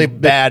 they- it was they-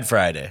 Bad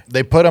Friday.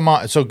 They put him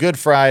on. So Good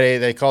Friday,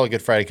 they call it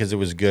Good Friday because it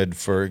was good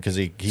because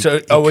he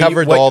What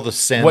covered what- all the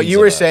sins. What you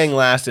of were us. saying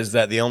last is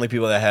that the only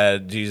people that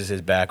had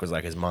Jesus' back was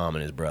like his mom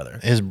and his brother.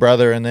 His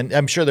brother, and then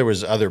I'm sure there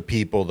was other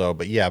people though.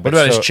 But yeah, What but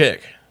about so, his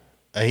chick?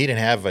 He didn't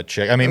have a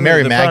chick. I mean,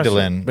 Mary The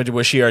Magdalene. prostitute. But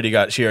was she already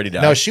died?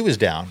 No, she was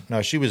down.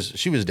 No, she was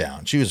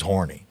down. She was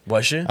horny.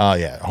 Was she? Oh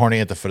yeah, horny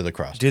at the foot of the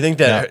cross. Do you think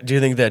that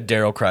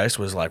Daryl Christ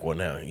was like, well,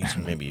 no,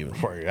 maybe you? Do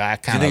you I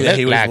kind think of that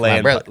he was like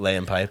my brother.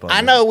 laying pipe on? I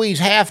them? know he's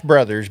half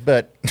brothers,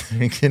 but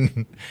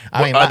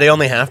Are they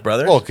only half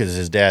brothers? well, because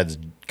his dad's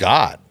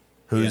God,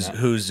 who's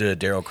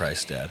Daryl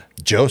Christ's dad?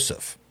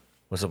 Joseph.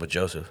 What's up with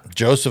Joseph?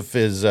 Joseph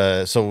is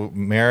so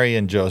Mary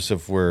and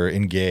Joseph were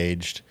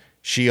engaged.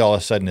 She all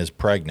of a sudden is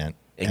pregnant.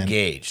 and-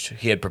 Engaged.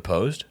 He had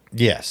proposed.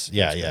 Yes,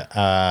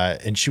 yeah.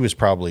 And she was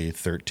probably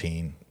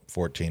 13,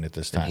 14 at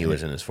this time. He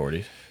was in his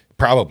 40s.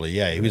 probably,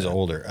 yeah. He was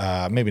older.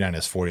 Maybe not in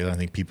his 40s. I don't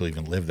think people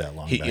even lived that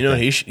long. back You know,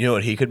 then. you know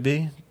what he could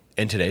be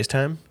in today's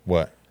time?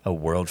 What? A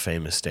world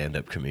famous stand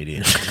up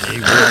comedian.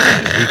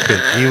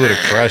 He would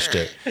have crushed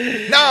it.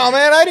 No,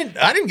 man,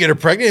 I didn't get her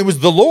pregnant. It was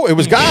the Lord. It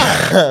was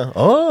God.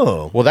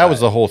 Oh, Well, that was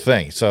the whole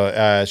thing.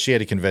 So she had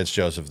to convince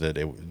Joseph that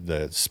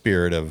the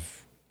spirit of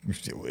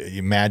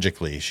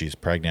magically she's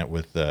pregnant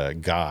with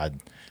God.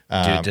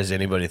 does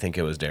anybody think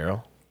it was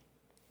Daryl?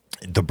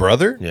 The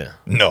brother? Yeah.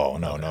 No.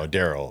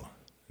 Daryl.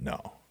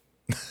 No.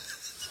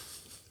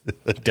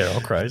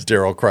 Daryl Christ.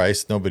 Daryl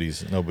Christ.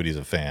 Nobody's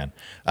a fan.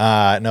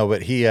 No,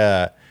 but he.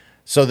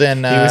 So then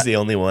He was the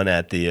only one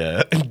at the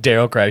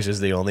Daryl Christ is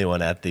the only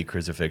one at the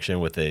crucifixion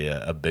with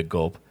a big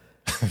gulp,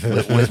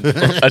 with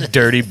a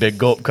dirty big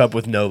gulp cup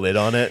with no lid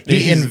on it.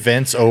 he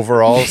invents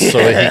overalls so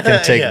that he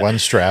can take Yeah. one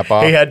strap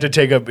off. He had to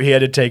take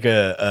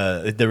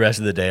the rest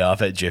of the day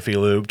off at Jiffy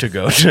Lube to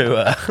go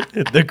to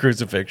the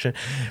crucifixion.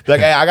 Like,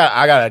 hey,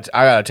 I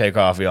gotta take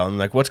off, y'all. I'm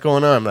like, what's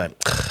going on? I'm like,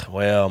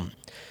 well,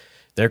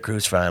 they're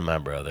crucifying my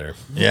brother.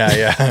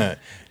 Yeah.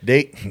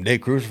 They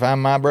crucify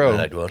my bro. I'm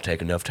like, well,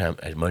 take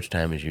as much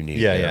time as you need.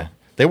 Yeah, you know? yeah.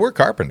 They were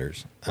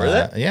carpenters. Were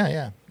they?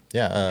 Yeah.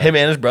 Him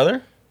and his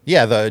brother.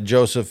 Yeah, the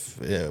Joseph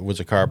was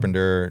a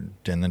carpenter,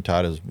 and then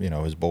taught his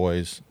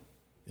boys,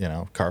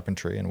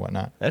 carpentry and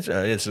whatnot. That's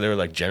so they were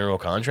like general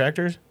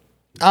contractors.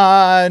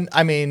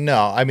 I mean,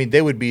 no, I mean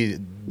they would be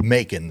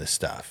making the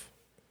stuff.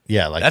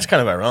 Yeah, like That's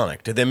kind of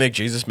ironic. Did they make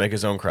Jesus make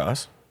his own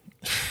cross?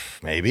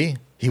 maybe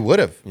he would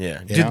have.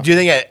 Yeah. You know? Do you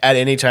think at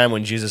any time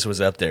when Jesus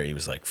was up there, he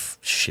was like,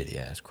 shitty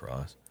ass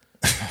cross?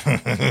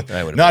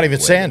 I would've Not been even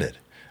way sanded.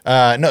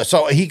 No,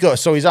 so he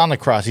goes. So he's on the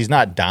cross. He's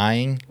not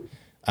dying.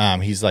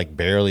 He's like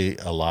barely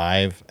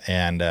alive,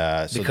 and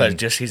so because then-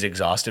 just he's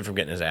exhausted from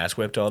getting his ass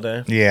whipped all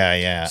day.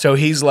 yeah. So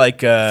he's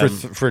like,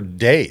 For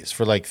days,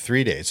 for like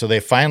 3 days. So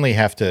they finally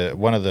have to.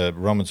 One of the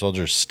Roman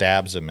soldiers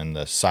stabs him in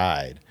the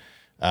side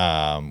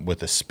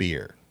with a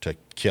spear to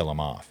kill him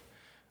off.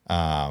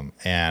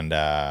 Then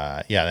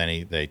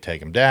they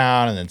take him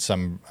down, and then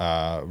some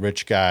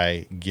rich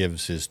guy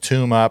gives his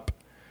tomb up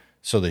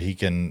so that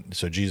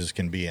Jesus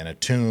can be in a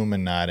tomb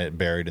and not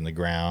buried in the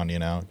ground.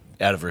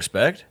 out of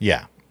respect.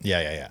 Yeah.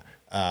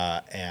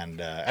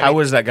 How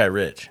was that guy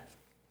rich?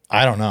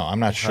 I don't know. I'm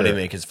not How sure. did he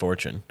make his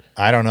fortune?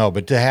 I don't know,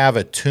 but to have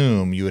a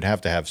tomb, you would have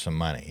to have some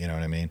money. You know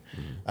what I mean?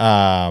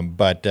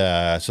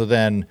 So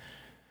then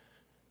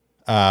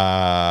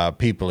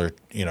people are,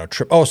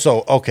 trip. Oh,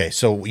 so okay.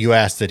 So you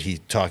asked that he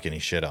talk any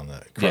shit on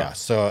the cross. Yeah.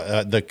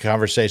 So the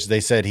conversation, they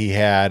said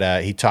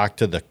he talked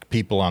to the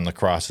people on the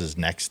crosses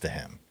next to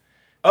him.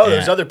 Oh,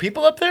 there's other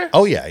people up there.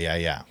 Oh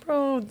yeah.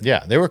 Bro,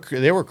 Yeah, they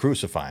were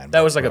crucifying.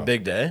 that was like a bro.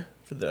 big day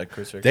for the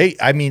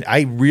crucifixion.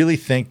 I really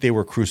think they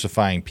were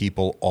crucifying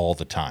people all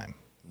the time.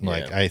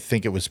 Like, Yeah. I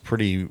think it was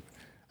pretty.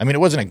 I mean, it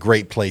wasn't a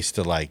great place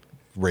to like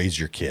raise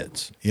your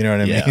kids. You know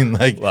what I Yeah, mean?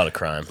 Like a lot of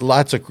crime.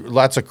 lots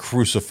of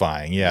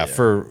crucifying. Yeah,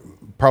 for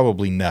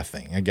probably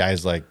nothing. A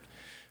guy's like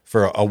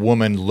for a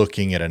woman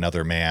looking at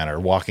another man or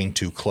walking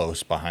too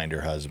close behind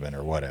her husband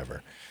or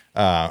whatever.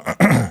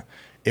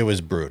 It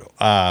was brutal.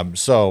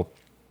 So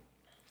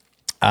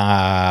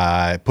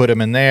I put him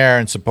in there,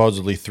 and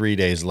supposedly 3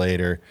 days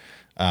later,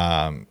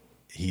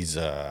 he's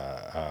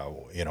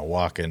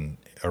walking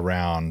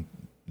around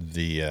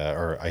the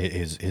or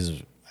his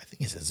I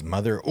think it's his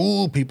mother.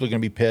 Ooh, people are gonna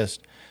be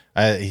pissed.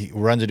 He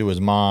runs into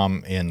his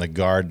mom in the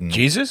garden.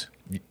 Jesus.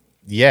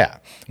 Yeah.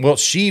 Well,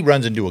 she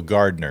runs into a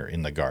gardener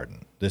in the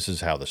garden. This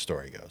is how the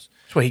story goes.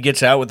 So he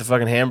gets out with the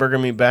fucking hamburger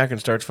meat back and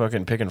starts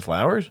fucking picking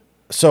flowers.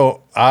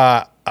 So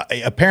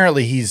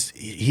apparently he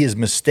is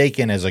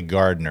mistaken as a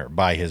gardener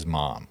by his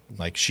mom.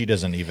 Like she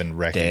doesn't even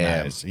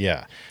recognize.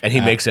 Yeah. And he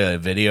makes a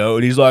video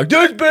and he's like,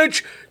 "This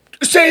bitch,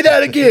 say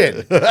that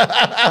again."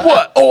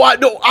 What? Oh,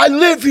 I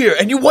live here.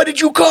 And what did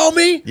you call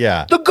me?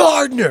 Yeah. The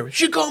gardener.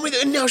 She called me,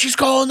 and now she's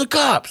calling the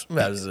cops.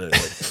 That was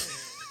it.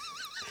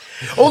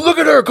 Oh, look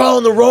at her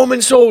calling the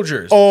Roman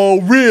soldiers. Oh,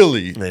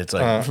 really? It's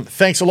like,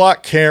 Thanks a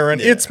lot, Karen.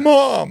 It's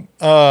Mom.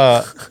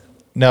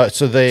 No,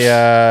 so they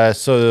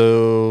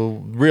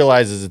so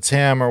realizes it's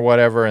him or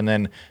whatever, and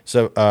then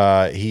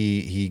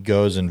he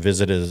goes and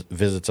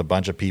visits a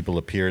bunch of people,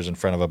 appears in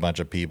front of a bunch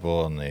of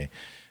people, and they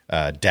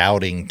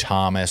doubting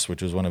Thomas,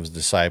 which was one of his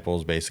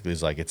disciples, basically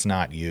is like, "It's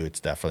not you. It's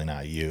definitely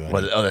not you." And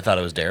they thought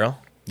it was Daryl?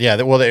 yeah,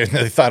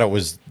 they thought it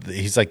was.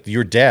 He's like,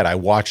 "You're dead. I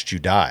watched you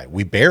die.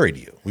 We buried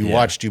you. We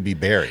watched you be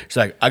buried." It's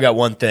like, I got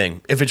one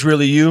thing. If it's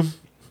really you,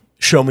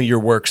 show me your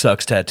work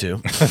sucks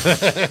tattoo.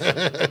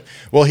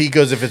 Well, he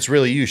goes, "If it's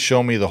really you,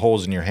 show me the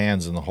holes in your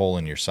hands and the hole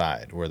in your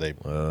side where they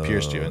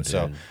pierced you." And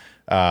so,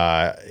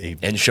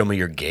 And show me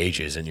your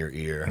gauges in your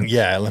ear.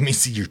 yeah, let me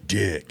see your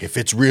dick. If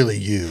it's really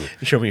you,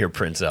 Show me your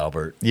Prince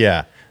Albert.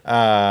 yeah.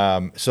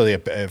 So they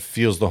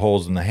feels the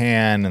holes in the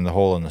hand and the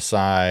hole in the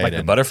side. Like the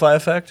and, butterfly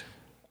effect?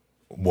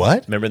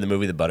 what? Remember the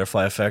movie The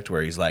Butterfly Effect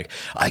where he's like,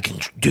 "I can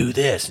do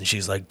this." And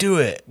she's like, "Do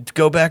it.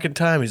 Go back in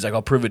time." He's like,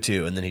 "I'll prove it to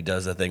you." And then he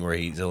does the thing where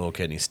he's a little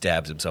kid and he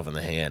stabs himself in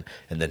the hand.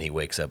 And then he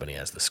wakes up and he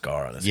has the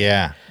scar on his hand.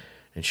 Yeah,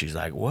 And she's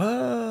like,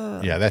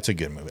 "What?" yeah, that's a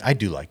good movie. I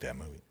do like that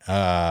movie.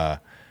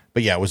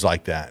 But yeah, it was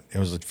like that. It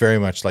was very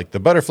much like the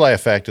butterfly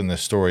effect and the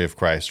story of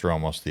Christ are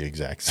almost the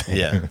exact same.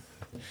 Yeah.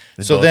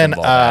 They So both then,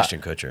 involve Ashton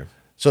Kutcher.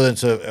 So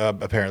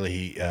apparently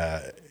he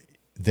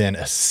then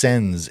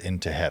ascends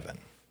into heaven.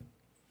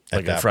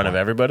 Like in front of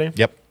everybody?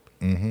 Yep.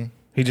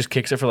 He just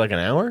kicks it for like an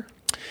hour?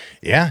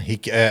 Yeah.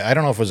 I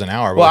don't know if it was an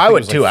hour. Well, but I think it would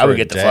was too. like I for would a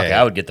get the day. fuck.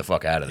 I would get the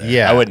fuck out of there.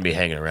 Yeah. I wouldn't be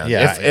hanging around.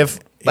 Yeah. If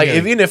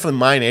even if in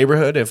my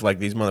neighborhood, if like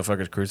these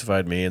motherfuckers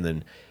crucified me and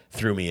then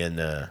threw me in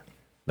the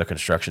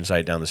construction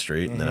site down the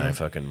street, and then I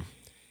fucking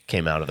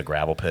came out of the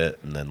gravel pit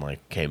and then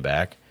like came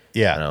back.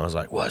 Yeah. And I was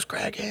like, "What's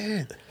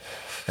cracking?"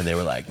 And they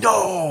were like,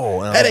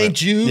 "No, and I That was ain't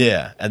like, you.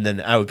 Yeah. And then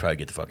I would probably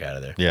get the fuck out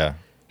of there. Yeah.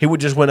 He would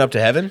just went up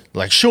to heaven.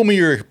 Like, show me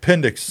your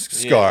appendix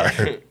scar.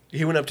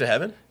 He went up to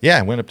heaven. Yeah,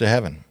 I went up to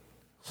heaven.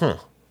 And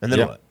then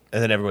Yeah. what?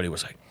 And then everybody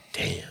was like,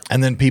 "Damn."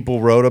 And then people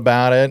wrote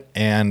about it,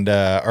 and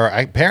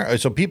apparently,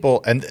 so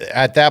people, and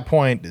at that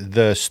point,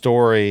 the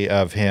story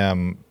of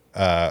him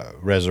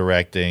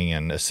resurrecting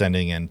and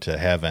ascending into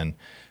heaven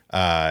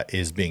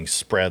is being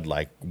spread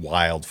like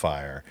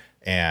wildfire.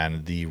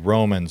 And the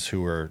Romans,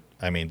 who are,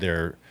 I mean,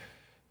 they're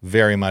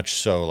very much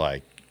so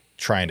like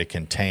trying to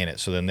contain it.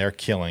 So then they're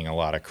killing a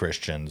lot of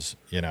Christians,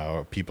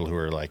 people who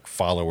are like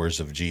followers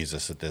of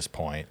Jesus at this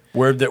point.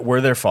 Were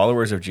there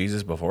followers of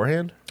Jesus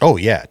beforehand? Oh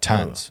yeah,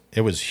 tons.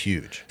 It was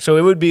huge. So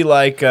it would be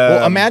like.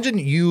 Well, imagine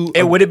you.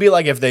 Would it be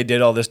like if they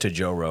did all this to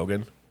Joe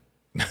Rogan?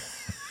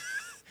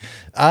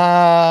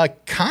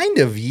 Kind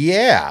of,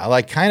 yeah.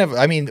 Like, kind of.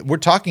 I mean, we're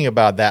talking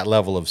about that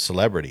level of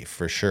celebrity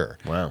for sure.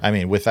 Wow. I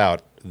mean,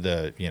 without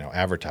the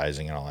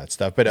advertising and all that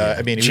stuff. But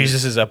I mean,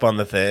 Jesus is up on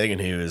the thing, and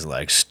he was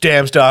like,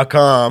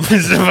 "Stamps.com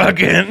is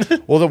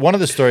fucking." Well, one of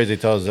the stories they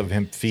tell is of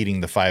him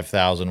feeding the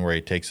 5,000, where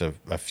he takes a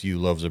few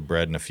loaves of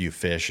bread and a few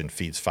fish and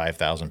feeds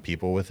 5,000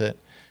 people with it,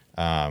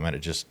 and it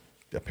just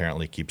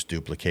apparently keeps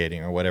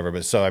duplicating or whatever.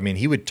 But so, I mean,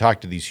 he would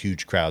talk to these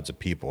huge crowds of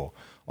people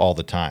all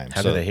the time.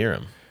 How so, did they hear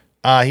him?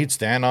 He'd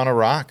stand on a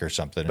rock or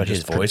something. But and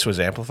his just voice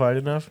was amplified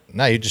enough.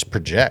 No, he'd just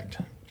project.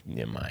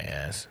 Yeah, my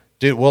ass.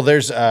 Dude, well,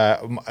 there's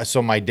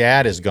so my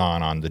dad has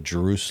gone on the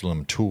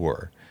Jerusalem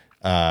tour.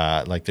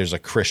 Like, there's a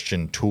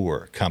Christian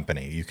tour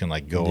company. You can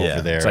like go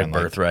over there. It's like and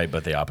Birthright,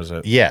 but the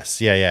opposite.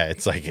 Yes, yeah.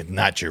 It's like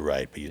not your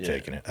right, but you're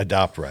taking it.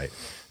 Adopt right.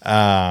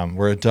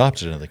 We're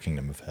adopted into the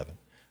kingdom of heaven.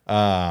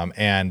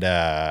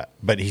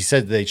 But he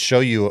said they show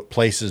you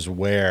places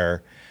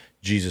where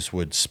Jesus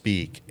would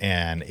speak,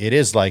 and it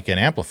is like an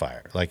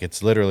amplifier. Like,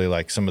 it's literally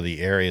like some of the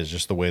areas,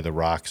 just the way the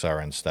rocks are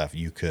and stuff,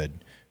 you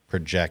could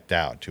project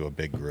out to a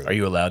big group. Are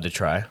you allowed to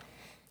try?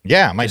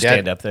 Yeah, my dad.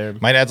 Stand up there?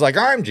 My dad's like,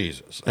 "I'm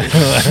Jesus."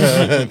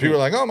 People are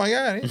like, "Oh my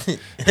god."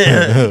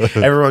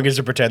 Everyone gets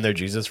to pretend they're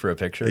Jesus for a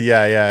picture.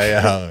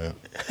 Yeah.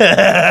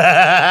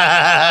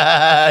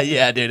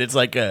 Yeah, dude. It's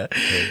like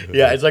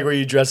it's like where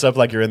you dress up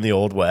like you're in the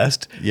Old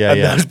West. Yeah, and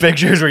yeah. those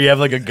pictures where you have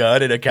like a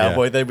gun and a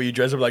cowboy thing, but you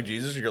dress up like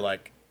Jesus, and you're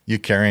like, You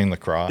carrying the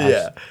cross?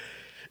 yeah.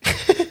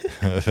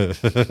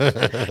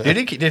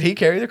 Did he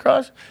carry the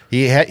cross?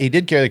 He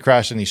did carry the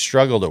cross, and he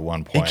struggled at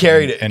one He point.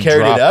 carried it. and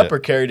Carried it dropped up or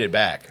carried it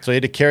back? So he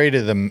had to carry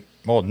to the.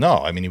 Well, no,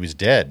 I mean he was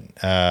dead.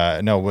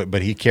 No,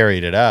 but he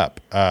carried it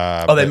up.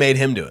 They made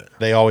him do it.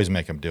 They always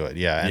make him do it.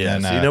 Yeah, and Yeah.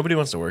 then See, nobody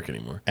wants to work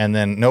anymore. and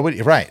then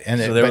nobody. Right, and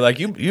So they were like,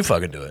 "You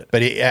fucking do it."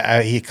 but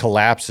he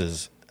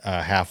collapses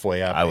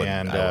halfway up, I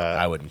wouldn't. and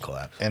I wouldn't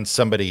collapse. and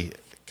somebody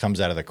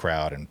comes out of the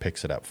crowd and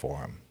picks it up for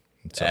him.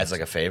 So As like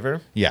a favor.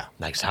 yeah,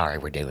 Like, sorry,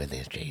 we're doing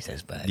this,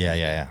 Jesus, but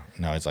yeah.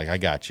 No, it's like, I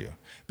got you.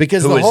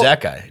 Because who the is whole-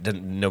 that guy?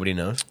 Nobody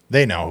knows.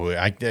 They know who.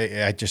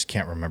 I just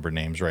can't remember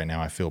names right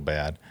now. I feel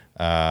bad.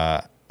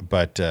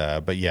 but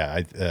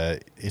yeah,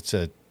 it's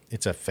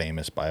a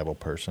famous Bible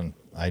person.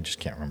 I just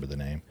can't remember the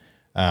name.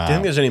 Do you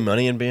think there's any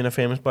money in being a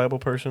famous Bible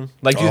person?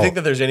 Like, do you think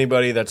that there's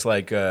anybody that's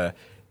like,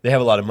 they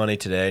have a lot of money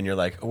today, and you're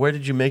like, where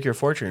did you make your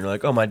fortune? And you're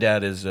like, oh, my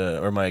dad is,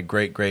 or my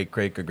great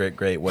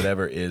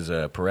whatever is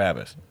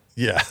Barabbas.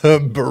 Yeah,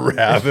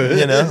 Barabbas.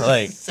 You know,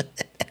 like,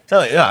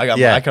 oh,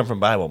 yeah, I come from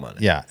Bible money.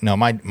 Yeah, no,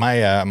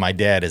 my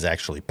dad is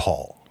actually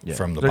Paul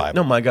from the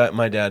Bible. No,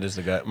 my dad is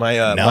the guy.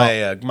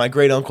 My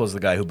great uncle is the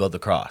guy who built the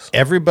cross.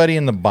 Everybody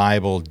in the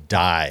Bible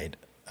died,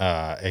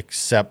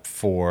 except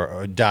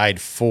for died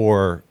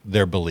for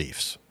their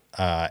beliefs.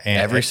 And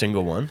Every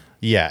single one.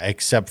 Yeah,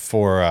 except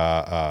for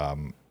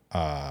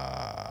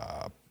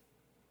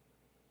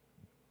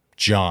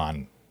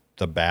John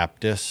the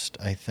Baptist,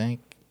 I think.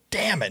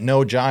 Damn it!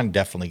 No, John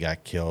definitely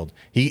got killed.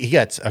 He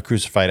got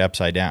crucified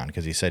upside down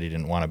because he said he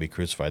didn't want to be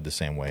crucified the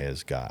same way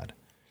as God.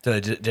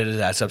 Did his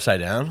ass upside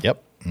down?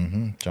 Yep.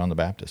 John the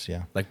Baptist.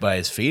 Yeah. Like by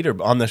his feet, or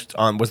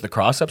was the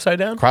cross upside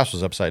down? Cross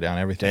was upside down.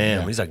 Everything. Damn,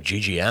 Yeah. he's like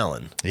Gigi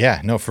Allen.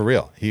 Yeah, no, for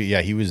real.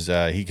 He was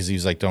because he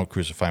was like, don't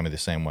crucify me the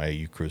same way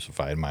you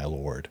crucified my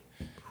Lord.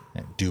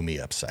 Do me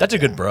upside. That's a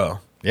down. good bro.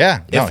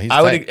 Yeah, no, he's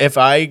tight. If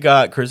I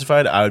got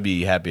crucified, I would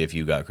be happy if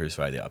you got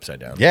crucified the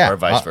upside down. Yeah, or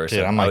vice versa.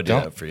 dude, I'm I like, would do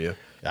don't- that for you.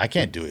 I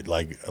can't do it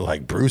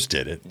like Bruce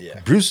did it.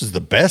 Yeah. Bruce is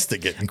the best at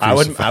getting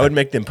crucified. I would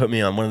make them put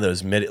me on one of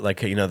those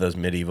those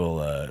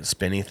medieval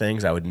spinny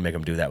things. I would make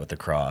them do that with the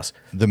cross.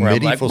 The where I'm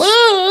medieval. like,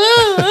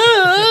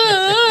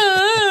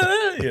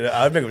 I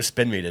would make them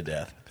spin me to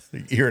death.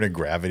 You're in a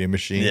gravity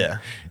machine. Yeah.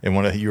 And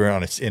you're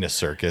in a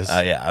circus.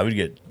 Yeah, I would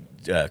get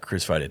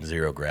crucified in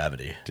zero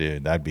gravity.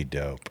 Dude, that'd be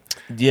dope.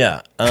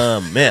 Yeah,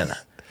 man,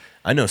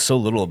 I know so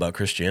little about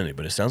Christianity,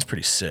 but it sounds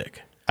pretty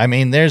sick. I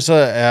mean, there's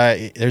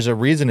a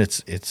reason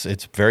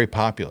it's very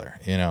popular.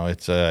 You know,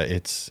 it's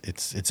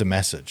a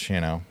message.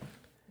 You know,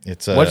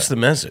 What's the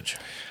message?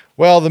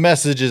 Well, the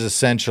message is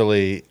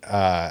essentially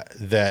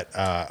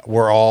that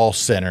we're all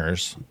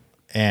sinners,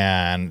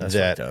 and That's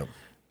that fucked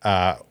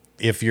up.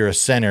 if you're a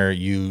sinner,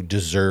 you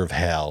deserve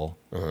hell.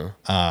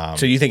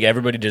 So you think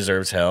everybody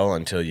deserves hell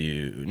until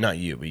not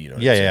you, but you know.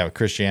 What I'm saying. Yeah,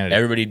 Christianity.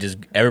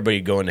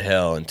 Everybody going to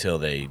hell until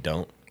they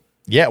don't.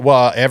 Yeah,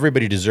 well,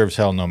 everybody deserves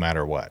hell no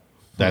matter what.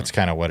 That's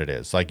kind of what it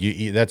is. Like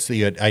that's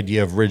the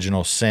idea of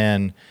original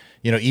sin.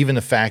 You know, even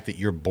the fact that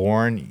you were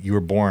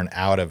born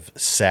out of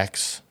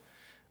sex.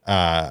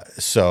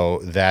 So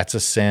that's a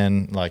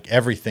sin. Like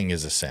everything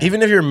is a sin.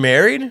 Even if you're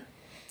married?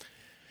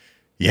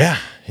 Yeah.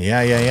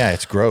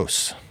 It's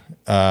gross.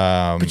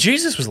 But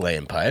Jesus was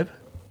laying pipe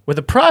with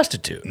a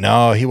prostitute.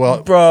 No,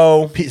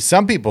 Bro.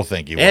 Some people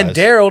think he was. And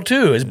Daryl,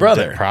 too, his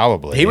brother.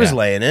 Probably. He was yeah.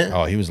 laying it.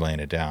 Oh, he was laying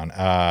it down.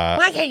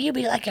 Why can't you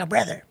be like your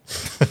brother?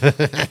 Look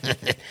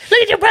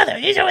at your brother.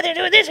 He's over there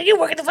doing this, and you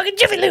work at the fucking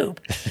Jiffy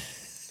Lube.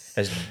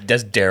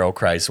 That's Daryl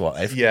Christ's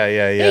wife. Yeah.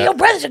 Hey, your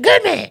brother's a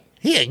good man.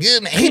 He a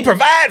good man. He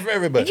provides for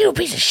everybody. You a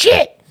piece of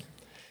shit.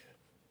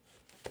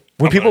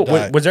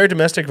 Was there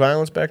domestic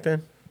violence back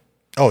then?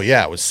 Oh,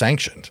 yeah, it was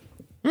sanctioned.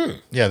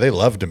 Yeah, they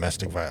love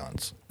domestic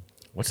violence.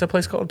 What's that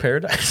place called?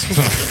 Paradise?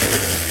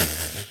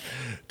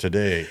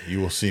 Today,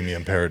 you will see me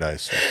in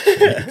paradise.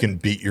 You can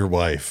beat your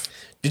wife.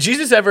 Did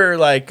Jesus ever,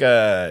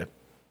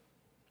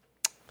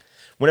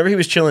 whenever he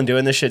was chilling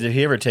doing this shit, did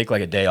he ever take,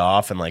 a day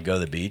off and, go to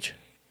the beach?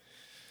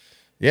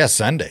 Yeah,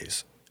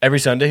 Sundays. Every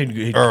Sunday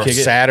he'd Or kick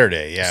it?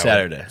 Saturday, yeah.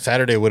 Saturday.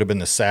 Saturday would have been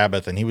the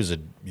Sabbath, and he was a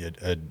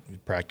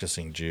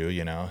practicing Jew,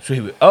 you know. So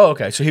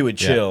he would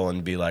chill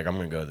and be like, I'm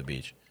going to go to the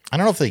beach. I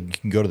don't know if they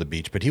can go to the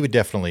beach, but he would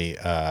definitely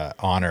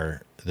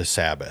honor the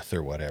Sabbath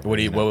or whatever. What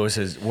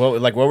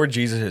were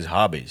Jesus'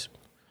 hobbies?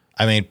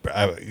 I mean,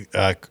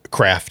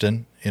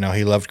 crafting. You know,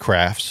 he loved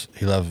crafts.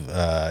 He loved.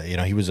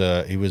 He was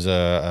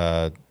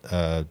a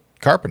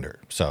carpenter.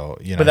 So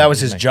But that was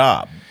his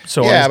job.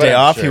 So on Yeah, his but day I'm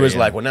off, sure, he was yeah.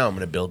 like, well, now I'm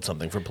going to build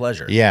something for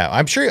pleasure. Yeah,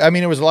 I'm sure. I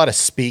mean, it was a lot of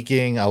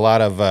speaking, a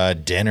lot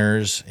of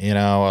dinners. You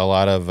know, a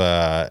lot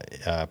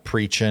of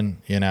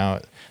preaching. You know,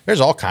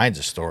 there's all kinds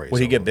of stories.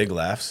 Would he get big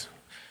laughs?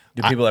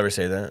 Do people ever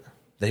say that?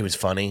 That he was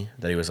funny?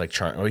 That he was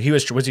charming?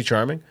 Was he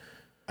charming?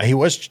 He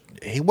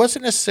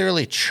wasn't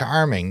necessarily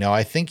charming. No,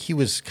 I think he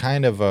was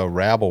kind of a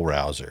rabble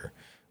rouser.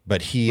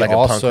 But he Like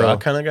also a punk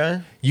rock kind of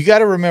guy? You got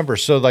to remember.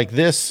 So like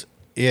this,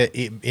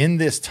 in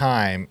this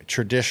time,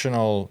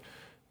 traditional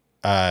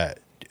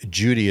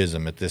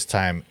Judaism at this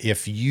time,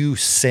 if you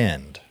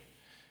sinned,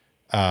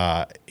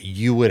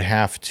 you would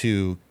have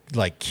to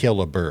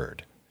kill a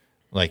bird.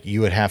 Like you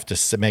would have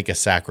to make a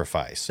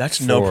sacrifice. That's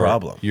no for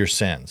problem. Your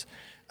sins.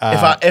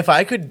 If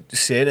I could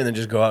sit and then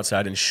just go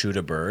outside and shoot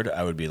a bird,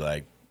 I would be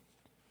like,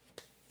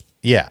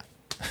 Yeah.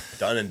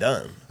 done and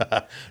done.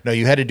 No,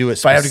 you had to do it.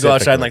 If I have to go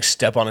outside and specifically.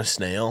 step on a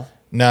snail,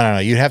 No.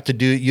 You'd have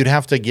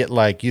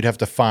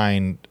to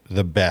find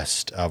the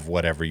best of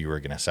whatever you were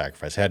going to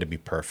sacrifice. It had to be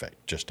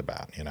perfect, just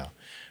about, you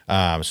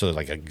know. So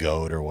like a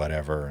goat or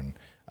whatever, and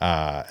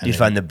you'd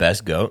find the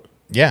best goat.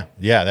 yeah.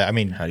 I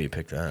mean, How do you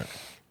pick that?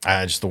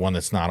 just the one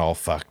that's not all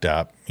fucked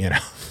up, you know.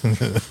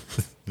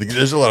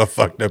 There's a lot of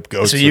fucked up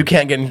goats. So you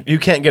can't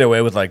get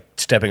away with like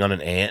stepping on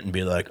an ant and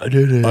be like, I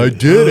did it. I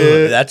did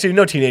it. That's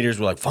teenagers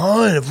were like,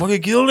 fine, I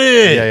fucking killed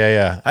it.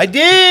 Yeah. I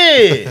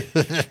did.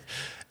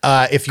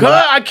 If you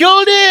God, I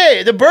killed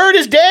it. The bird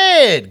is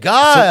dead.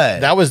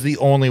 God. that was the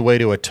only way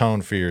to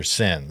atone for your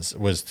sins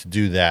was to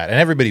do that, and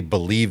everybody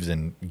believes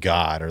in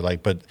God or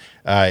like. But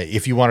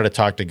if you wanted to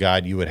talk to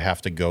God, you would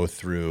have to go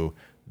through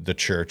the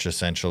church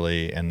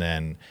essentially, and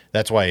then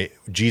that's why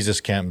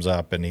Jesus comes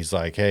up and he's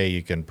like, hey,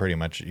 you can pretty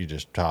much you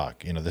just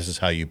talk, this is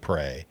how you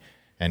pray,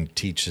 and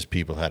teaches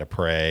people how to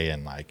pray,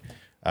 and like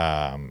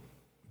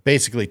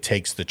basically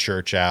takes the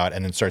church out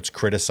and then starts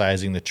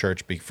criticizing the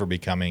church for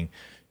becoming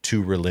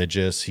too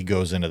religious. He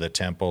goes into the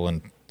temple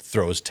and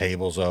throws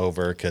tables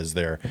over because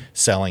they're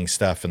selling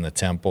stuff in the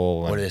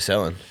temple. What are they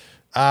selling?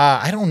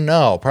 I don't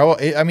know.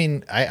 Probably. I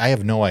mean, I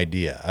have no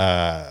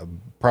idea.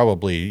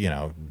 Probably,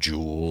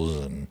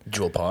 jewels and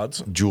Jewel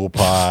pods. jewel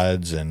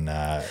pods and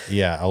a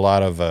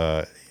lot of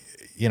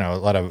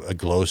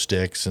glow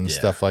sticks and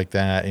stuff like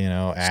that.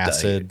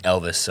 Acid.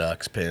 Elvis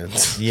sucks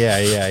pins.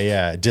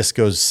 Yeah.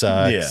 Discos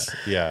sucks.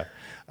 Yeah.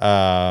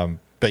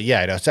 But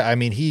yeah, I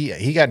mean,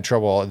 he got in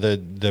trouble.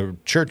 The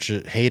church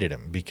hated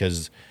him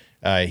because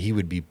he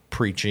would be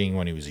preaching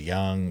when he was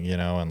young,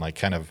 and like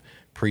kind of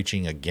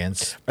preaching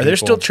against. Are there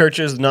people. still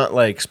churches, not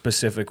like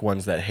specific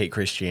ones that hate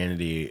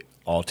Christianity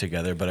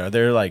altogether, but are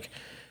there like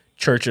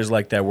churches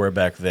like that were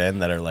back then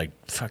that are like,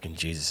 fucking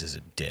Jesus is a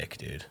dick,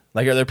 dude?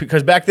 Like, are there,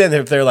 because back then,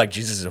 if they're like,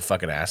 Jesus is a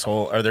fucking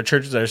asshole, are there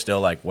churches that are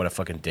still like, what a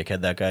fucking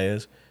dickhead that guy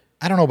is?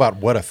 I don't know about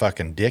what a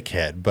fucking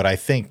dickhead, but I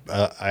think,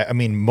 I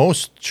mean,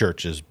 most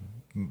churches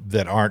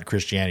that aren't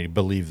Christianity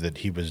believe that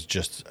he was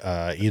just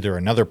either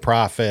another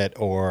prophet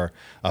or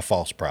a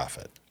false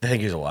prophet. I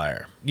think he's a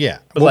liar. Yeah.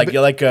 But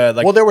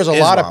well, there was a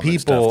lot of Islam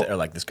and stuff people that are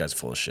like, this guy's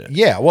full of shit.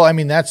 Yeah. Well, I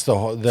mean, that's the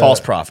False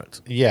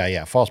prophets.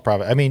 Yeah. False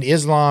prophet. I mean,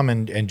 Islam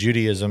and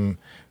Judaism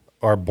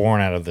are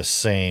born out of the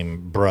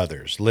same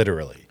brothers,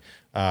 literally.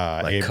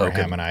 Like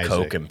Abraham and Isaac.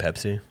 Coke and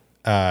Pepsi.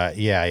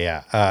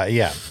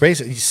 Yeah.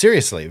 Basically,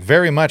 seriously,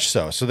 very much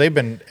so. So they've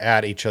been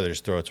at each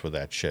other's throats with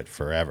that shit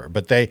forever.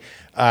 But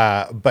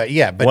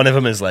One of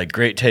them is like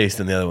great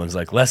taste, and the other one's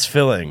like less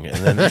filling. And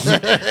then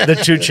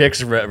the two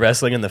chicks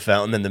wrestling in the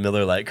fountain in the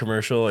Miller Lite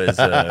commercial is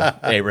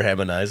Abraham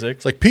and Isaac.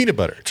 it's like peanut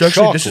butter. It's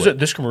actually chocolate.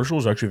 this commercial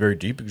is actually very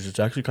deep because it's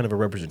actually kind of a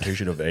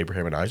representation of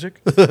Abraham and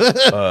Isaac.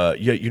 So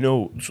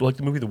like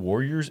the movie The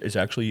Warriors is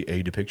actually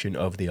a depiction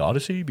of the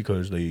Odyssey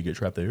because they get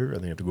trapped there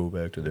and they have to go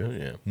back to there.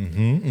 Yeah.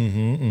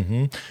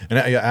 And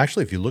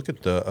actually, if you look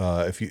at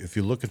the if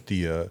you look at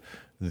the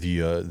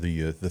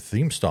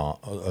theme song,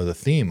 the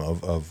theme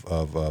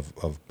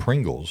of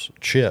Pringles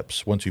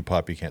chips, once you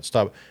pop, you can't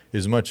stop,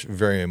 is much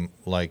very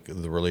like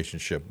the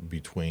relationship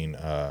between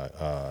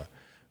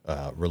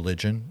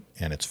religion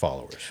and its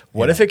followers.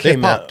 What if it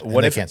came out?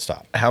 What if they can't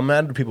stop? How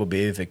mad would people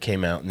be if it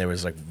came out and there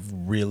was like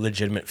real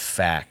legitimate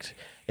fact?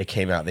 It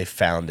came out, they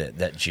found it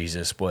that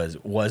Jesus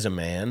was a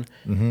man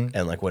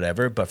and like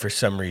whatever, but for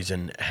some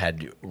reason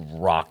had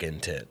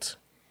rockin' tits.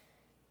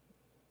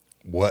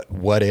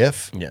 What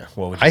if? Yeah,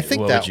 what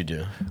would you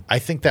do? I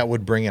think that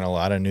would bring in a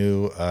lot of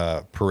new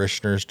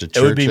parishioners to It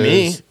churches. would be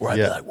me. Where I'd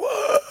be like,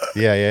 what?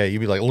 Yeah. You'd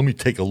be like, let me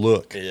take a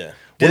look. Yeah.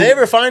 Did they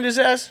ever find his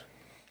ass?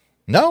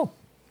 No,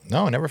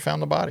 I never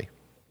found the body.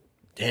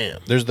 Damn.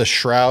 There's the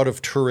Shroud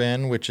of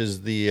Turin, which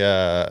is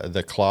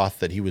the cloth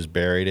that he was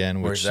buried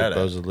in, which Where's that at?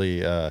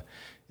 supposedly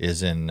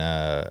is in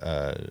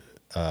the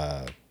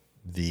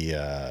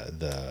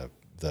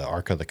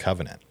Ark of the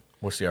Covenant.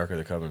 What's the Ark of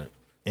the Covenant?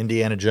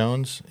 Indiana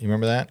Jones, you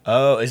remember that?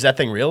 Oh, is that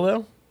thing real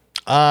though?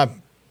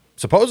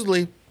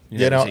 Supposedly,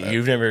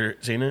 You've never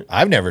seen it?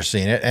 I've never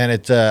seen it, and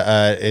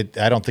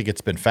I don't think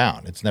it's been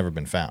found. It's never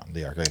been found,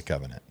 the Ark of the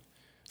Covenant.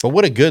 But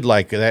what a good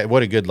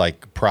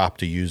prop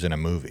to use in a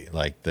movie,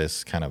 like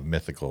this kind of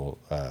mythical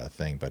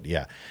thing. But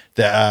yeah,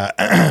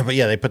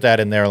 they put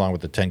that in there along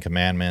with the Ten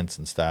Commandments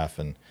and stuff.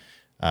 And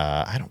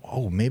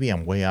maybe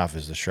I'm way off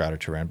as the Shroud of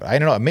Turin, but I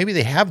don't know. Maybe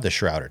they have the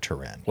Shroud of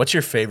Turin. What's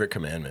your favorite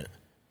commandment?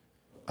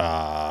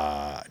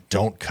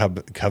 Don't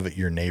covet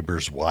your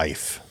neighbor's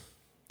wife.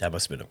 That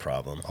must have been a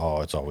problem.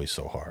 Oh, it's always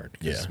so hard.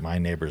 'Cause my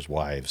neighbors'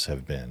 wives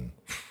have been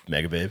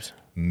Mega babes.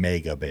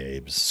 mega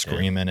babes,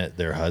 screaming at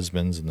their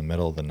husbands in the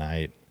middle of the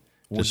night.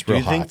 Just Do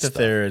real you think hot that stuff.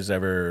 there is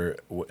ever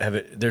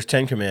there's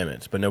 10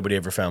 commandments, but nobody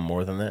ever found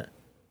more than that?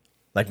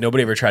 Like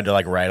nobody ever tried to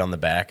like write on the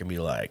back and be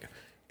like,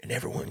 and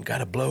everyone got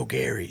to blow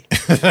Gary.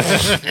 Did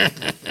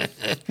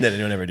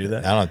anyone ever do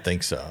that? I don't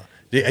think so.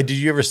 Did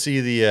you ever see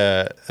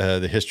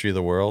the history of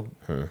the world?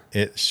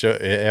 It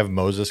have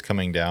Moses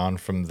coming down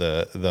from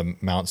the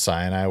Mount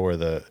Sinai where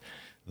the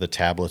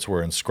tablets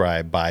were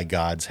inscribed by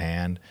God's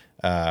hand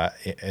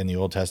in the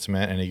Old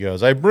Testament, and he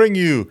goes, "I bring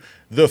you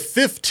the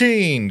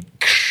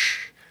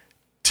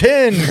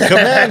 10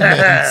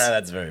 commandments."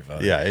 That's very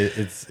funny. Yeah,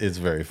 it's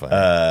very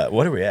funny.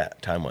 What are we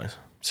at time wise?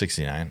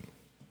 69.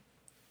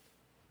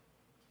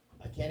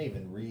 I can't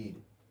even read.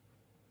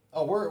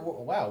 Oh, we're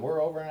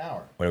over an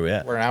hour. What are we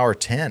at? We're an hour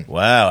 10.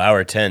 Wow,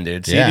 hour 10,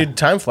 dude. See, Yeah. dude,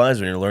 time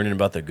flies when you're learning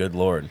about the good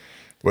Lord.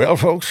 Well,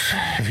 folks,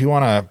 if you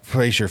want to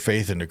place your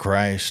faith into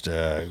Christ,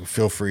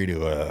 feel free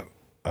to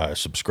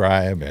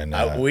subscribe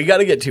and we got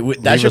to get to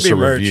that. leave Should us be a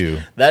merch.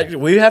 review. That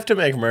we have to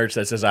make merch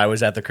that says "I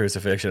was at the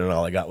crucifixion and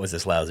all I got was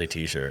this lousy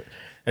T-shirt."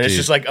 And it's Dude.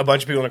 just like a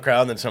bunch of people in a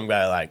crowd, and then some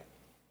guy like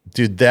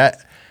Dude,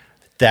 that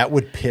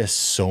would piss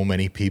so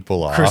many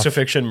people off.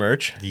 crucifixion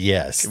merch.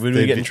 Yes. Would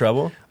we get in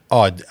trouble?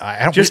 Oh,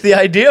 I don't. Just the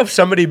idea of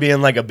somebody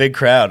being like a big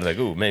crowd, like,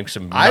 ooh, make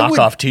some I would-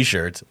 knockoff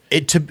T-shirts.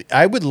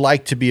 I would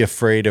like to be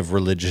afraid of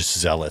religious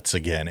zealots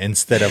again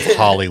instead of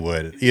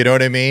Hollywood. You know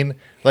what I mean?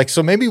 Like,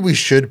 so maybe we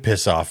should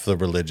piss off the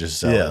religious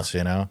zealots.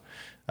 You know?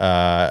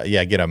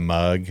 Get a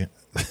mug.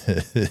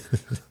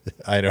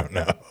 I don't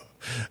know.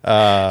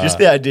 Just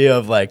the idea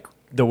of like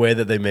the way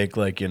that they make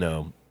like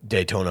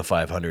Daytona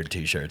 500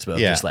 T-shirts, but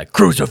Yeah. just like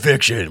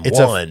crucifixion It's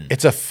one.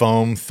 it's a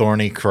foam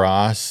thorny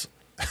cross.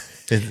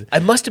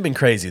 It must have been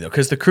crazy though,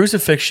 because the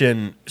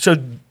crucifixion. So,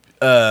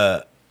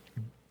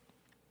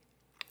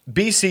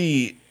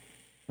 BC,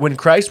 when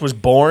Christ was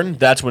born,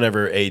 that's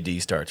whenever AD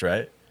starts,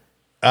 right?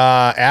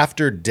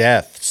 After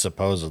death,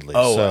 supposedly.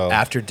 Oh, so,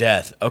 after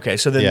death. Okay,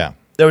 so then Yeah.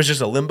 there was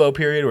just a limbo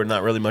period where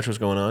not really much was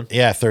going on.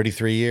 yeah,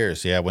 33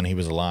 years. Yeah, when he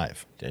was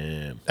alive.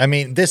 Damn. I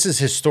mean, this is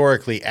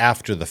historically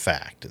after the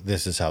fact.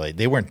 This is how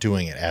they weren't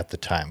doing it at the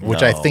time,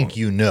 which I No. think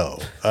you know.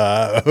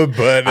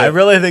 But I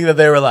really think that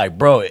they were like,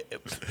 bro.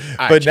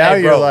 But now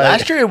you're like-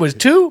 last year it was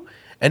 2,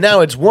 and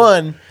now it's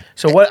 1.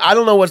 So what? I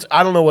don't know what's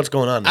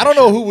going on. I don't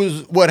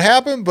know what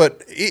happened,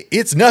 but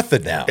it's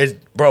nothing now. It's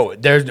bro.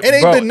 There's It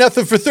ain't been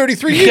nothing for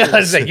 33 You gotta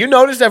years. say, you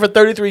noticed that for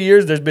 33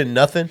 years there's been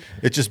nothing.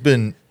 It's just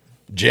been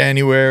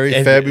January,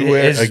 It-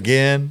 February it's-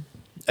 again.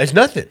 It's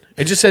nothing.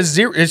 It just says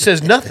 0. It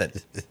says nothing.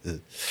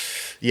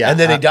 Yeah, And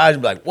then he dies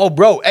and be like, whoa,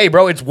 bro. Hey,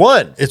 bro, it's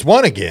 1. it's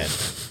one again.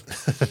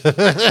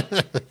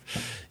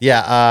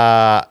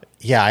 Yeah,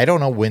 I don't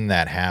know when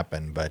that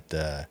happened,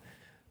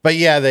 but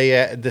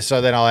yeah,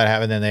 so then all that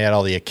happened. Then they had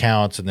all the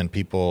accounts, and then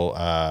people,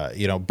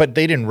 but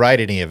they didn't write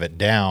any of it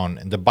down.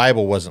 And the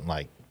Bible wasn't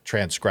like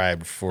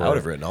transcribed I would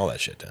have written all that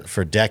shit down.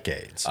 for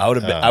decades. I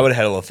would have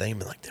had a little thing,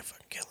 but like they're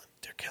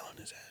killing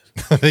his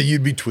ass.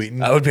 You'd be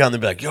tweeting. I would be on there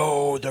and be like,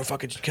 yo, they're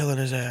fucking killing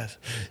his ass.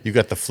 You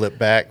got the flip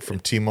back from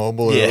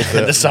T-Mobile. Yeah,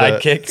 the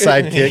sidekick.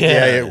 Sidekick.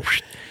 Yeah. Yeah.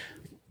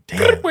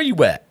 Damn. Where you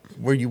at?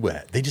 Where you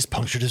at? They just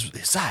punctured his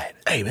side.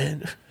 Hey,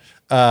 man.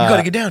 You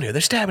gotta get down here.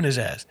 They're stabbing his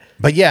ass.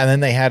 But yeah, and then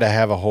they had to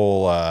have a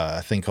whole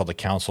thing called the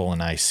Council in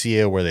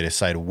Nicaea where they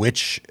decide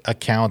which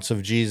accounts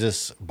of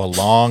Jesus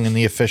belong in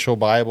the official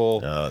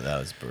Bible. Oh, that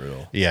was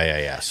brutal.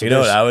 Yeah. So You know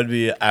what there's- I would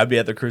be? I'd be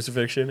at the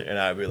crucifixion and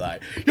I'd be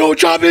like, yo,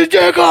 chop his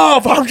dick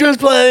off. I'm just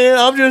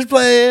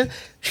playing.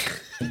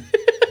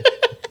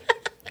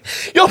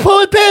 Yo, pull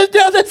his pants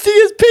down. Let's see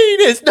his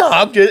penis. No,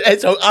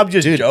 I'm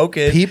just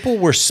joking. People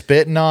were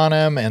spitting on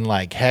him and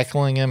like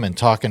heckling him and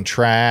talking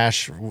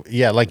trash.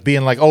 Yeah, like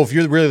being like, "Oh, if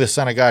you're really the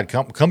Son of God,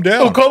 come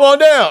down." Oh, come on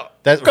down.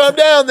 That- Come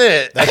down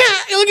then. look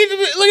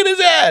at his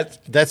ass.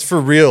 That's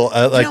for real.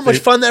 You know how much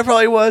fun that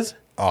probably was?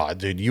 Oh,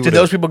 dude, you Did would.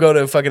 those people go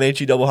to fucking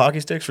HE double hockey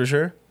sticks for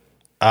sure?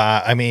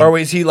 I mean, Or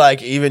was he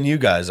like, even you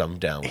guys, I'm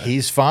down with?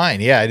 he's fine.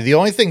 Yeah, the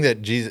only thing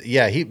that Jesus,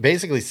 he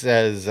basically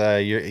says,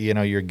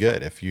 you're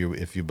good if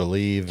you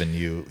believe and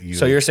you.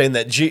 So you're saying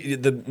that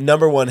the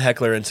number 1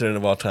 heckler incident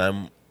of all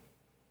time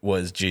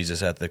was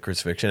Jesus at the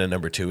crucifixion, and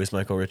number 2 is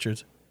Michael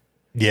Richards?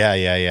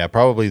 Yeah.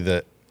 Probably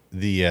the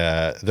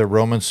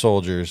Roman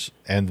soldiers,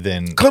 and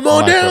then Come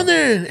on Michael- down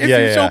then. If Yeah,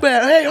 you're yeah. so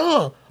bad. Hey,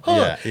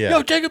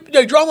 Yeah.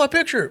 Yo, draw my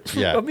picture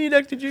Yeah. of me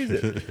next to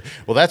Jesus.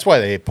 Well, that's why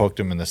they poked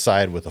him in the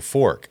side with a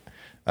fork.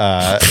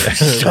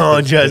 So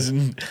just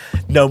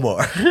no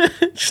more.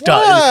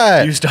 Stop.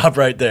 What? You stop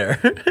right there.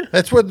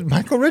 That's what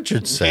Michael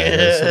Richards said.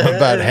 It's something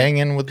about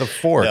hanging with a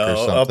fork or No,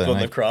 something. up on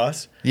the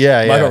cross.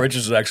 Yeah. Michael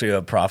Richards was actually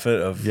a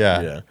prophet of.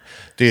 Yeah.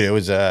 Dude, it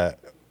was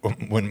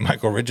when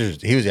Michael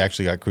Richards, he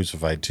actually got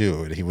crucified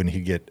too. When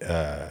he'd get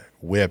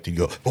whipped, he'd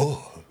go,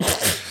 oh,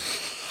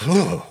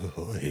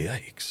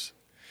 yikes.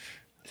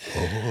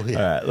 Oh, yeah.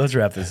 All right, let's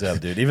wrap this up,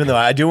 dude. Even though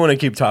I do want to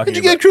keep talking.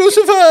 Did you about, get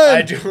crucified?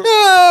 I do.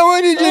 Oh,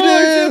 what did you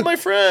Oh, do? my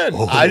friend.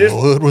 Oh, I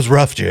it was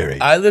rough, Jerry.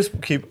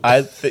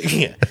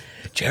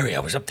 Jerry, I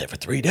was up there for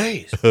 3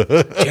 days.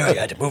 Jerry, I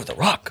had to move the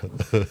rock.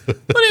 What do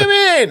you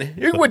mean?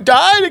 You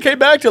died and came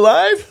back to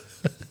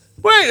life?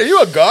 Wait, are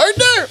you a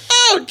gardener?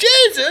 Oh,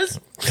 Jesus.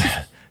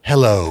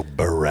 Hello,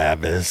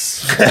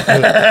 Barabbas.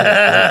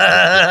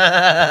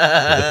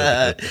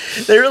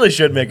 They really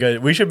should make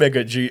we should make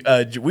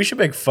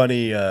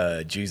funny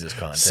Jesus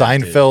content.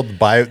 Seinfeld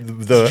by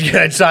the Dude.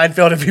 Yeah,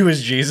 Seinfeld if he was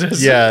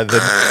Jesus.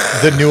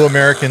 the new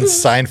American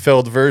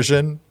Seinfeld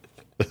version.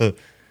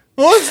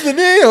 What's the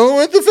deal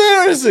with the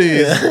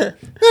Pharisees?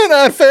 They're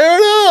not fair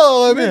at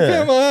all. I mean,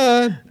 come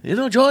on. You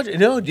know, George. You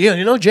know, Jay.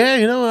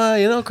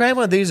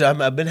 Kramer. I've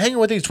been hanging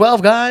with these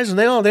 12 guys, and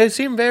they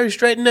seem very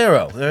straight and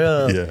narrow.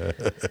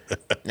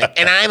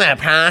 And I'm a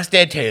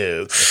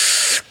prostitute.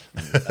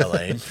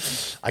 Elaine.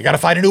 I gotta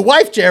find a new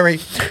wife, Jerry.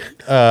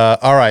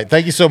 All right.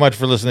 Thank you so much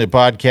for listening to the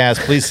podcast.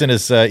 Please send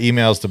us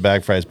emails to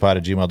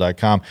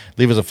bagfriespod@gmail.com.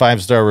 Leave us a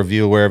 5-star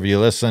review wherever you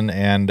listen.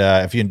 And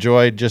if you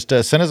enjoyed, just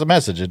send us a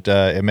message.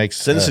 It makes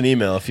Send us an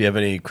email if you have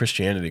any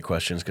Christianity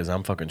questions, because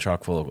I'm fucking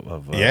chock full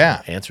of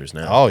answers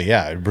now. Oh,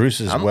 yeah. Bruce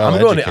is I'm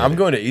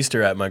going to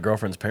Easter at my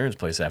girlfriend's parents'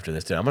 place after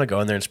this. Dude. I'm going to go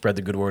in there and spread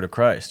the good word of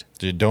Christ.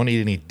 Dude, don't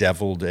eat any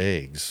deviled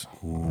eggs.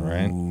 All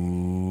right?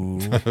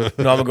 No, I'm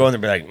going to go in there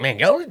and be like, man,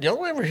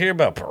 y'all ever hear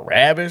about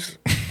Barabbas?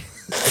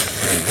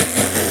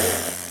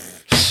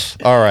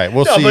 All right.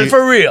 We'll No, see but you.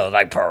 for real,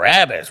 like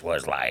Barabbas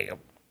was like,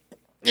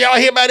 Y'all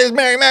hear about this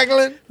Mary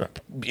Magdalene?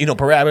 you know,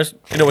 Barabbas,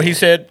 you know what he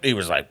said? He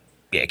was like,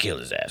 yeah, kill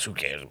his ass. Who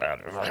cares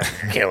about it?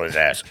 Kill his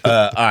ass.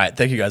 All right.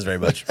 Thank you guys very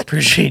much.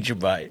 Appreciate you.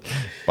 Bye.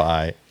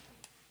 Bye.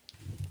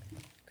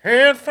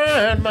 Can't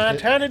find my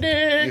tiny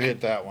dick. You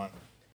hit that one.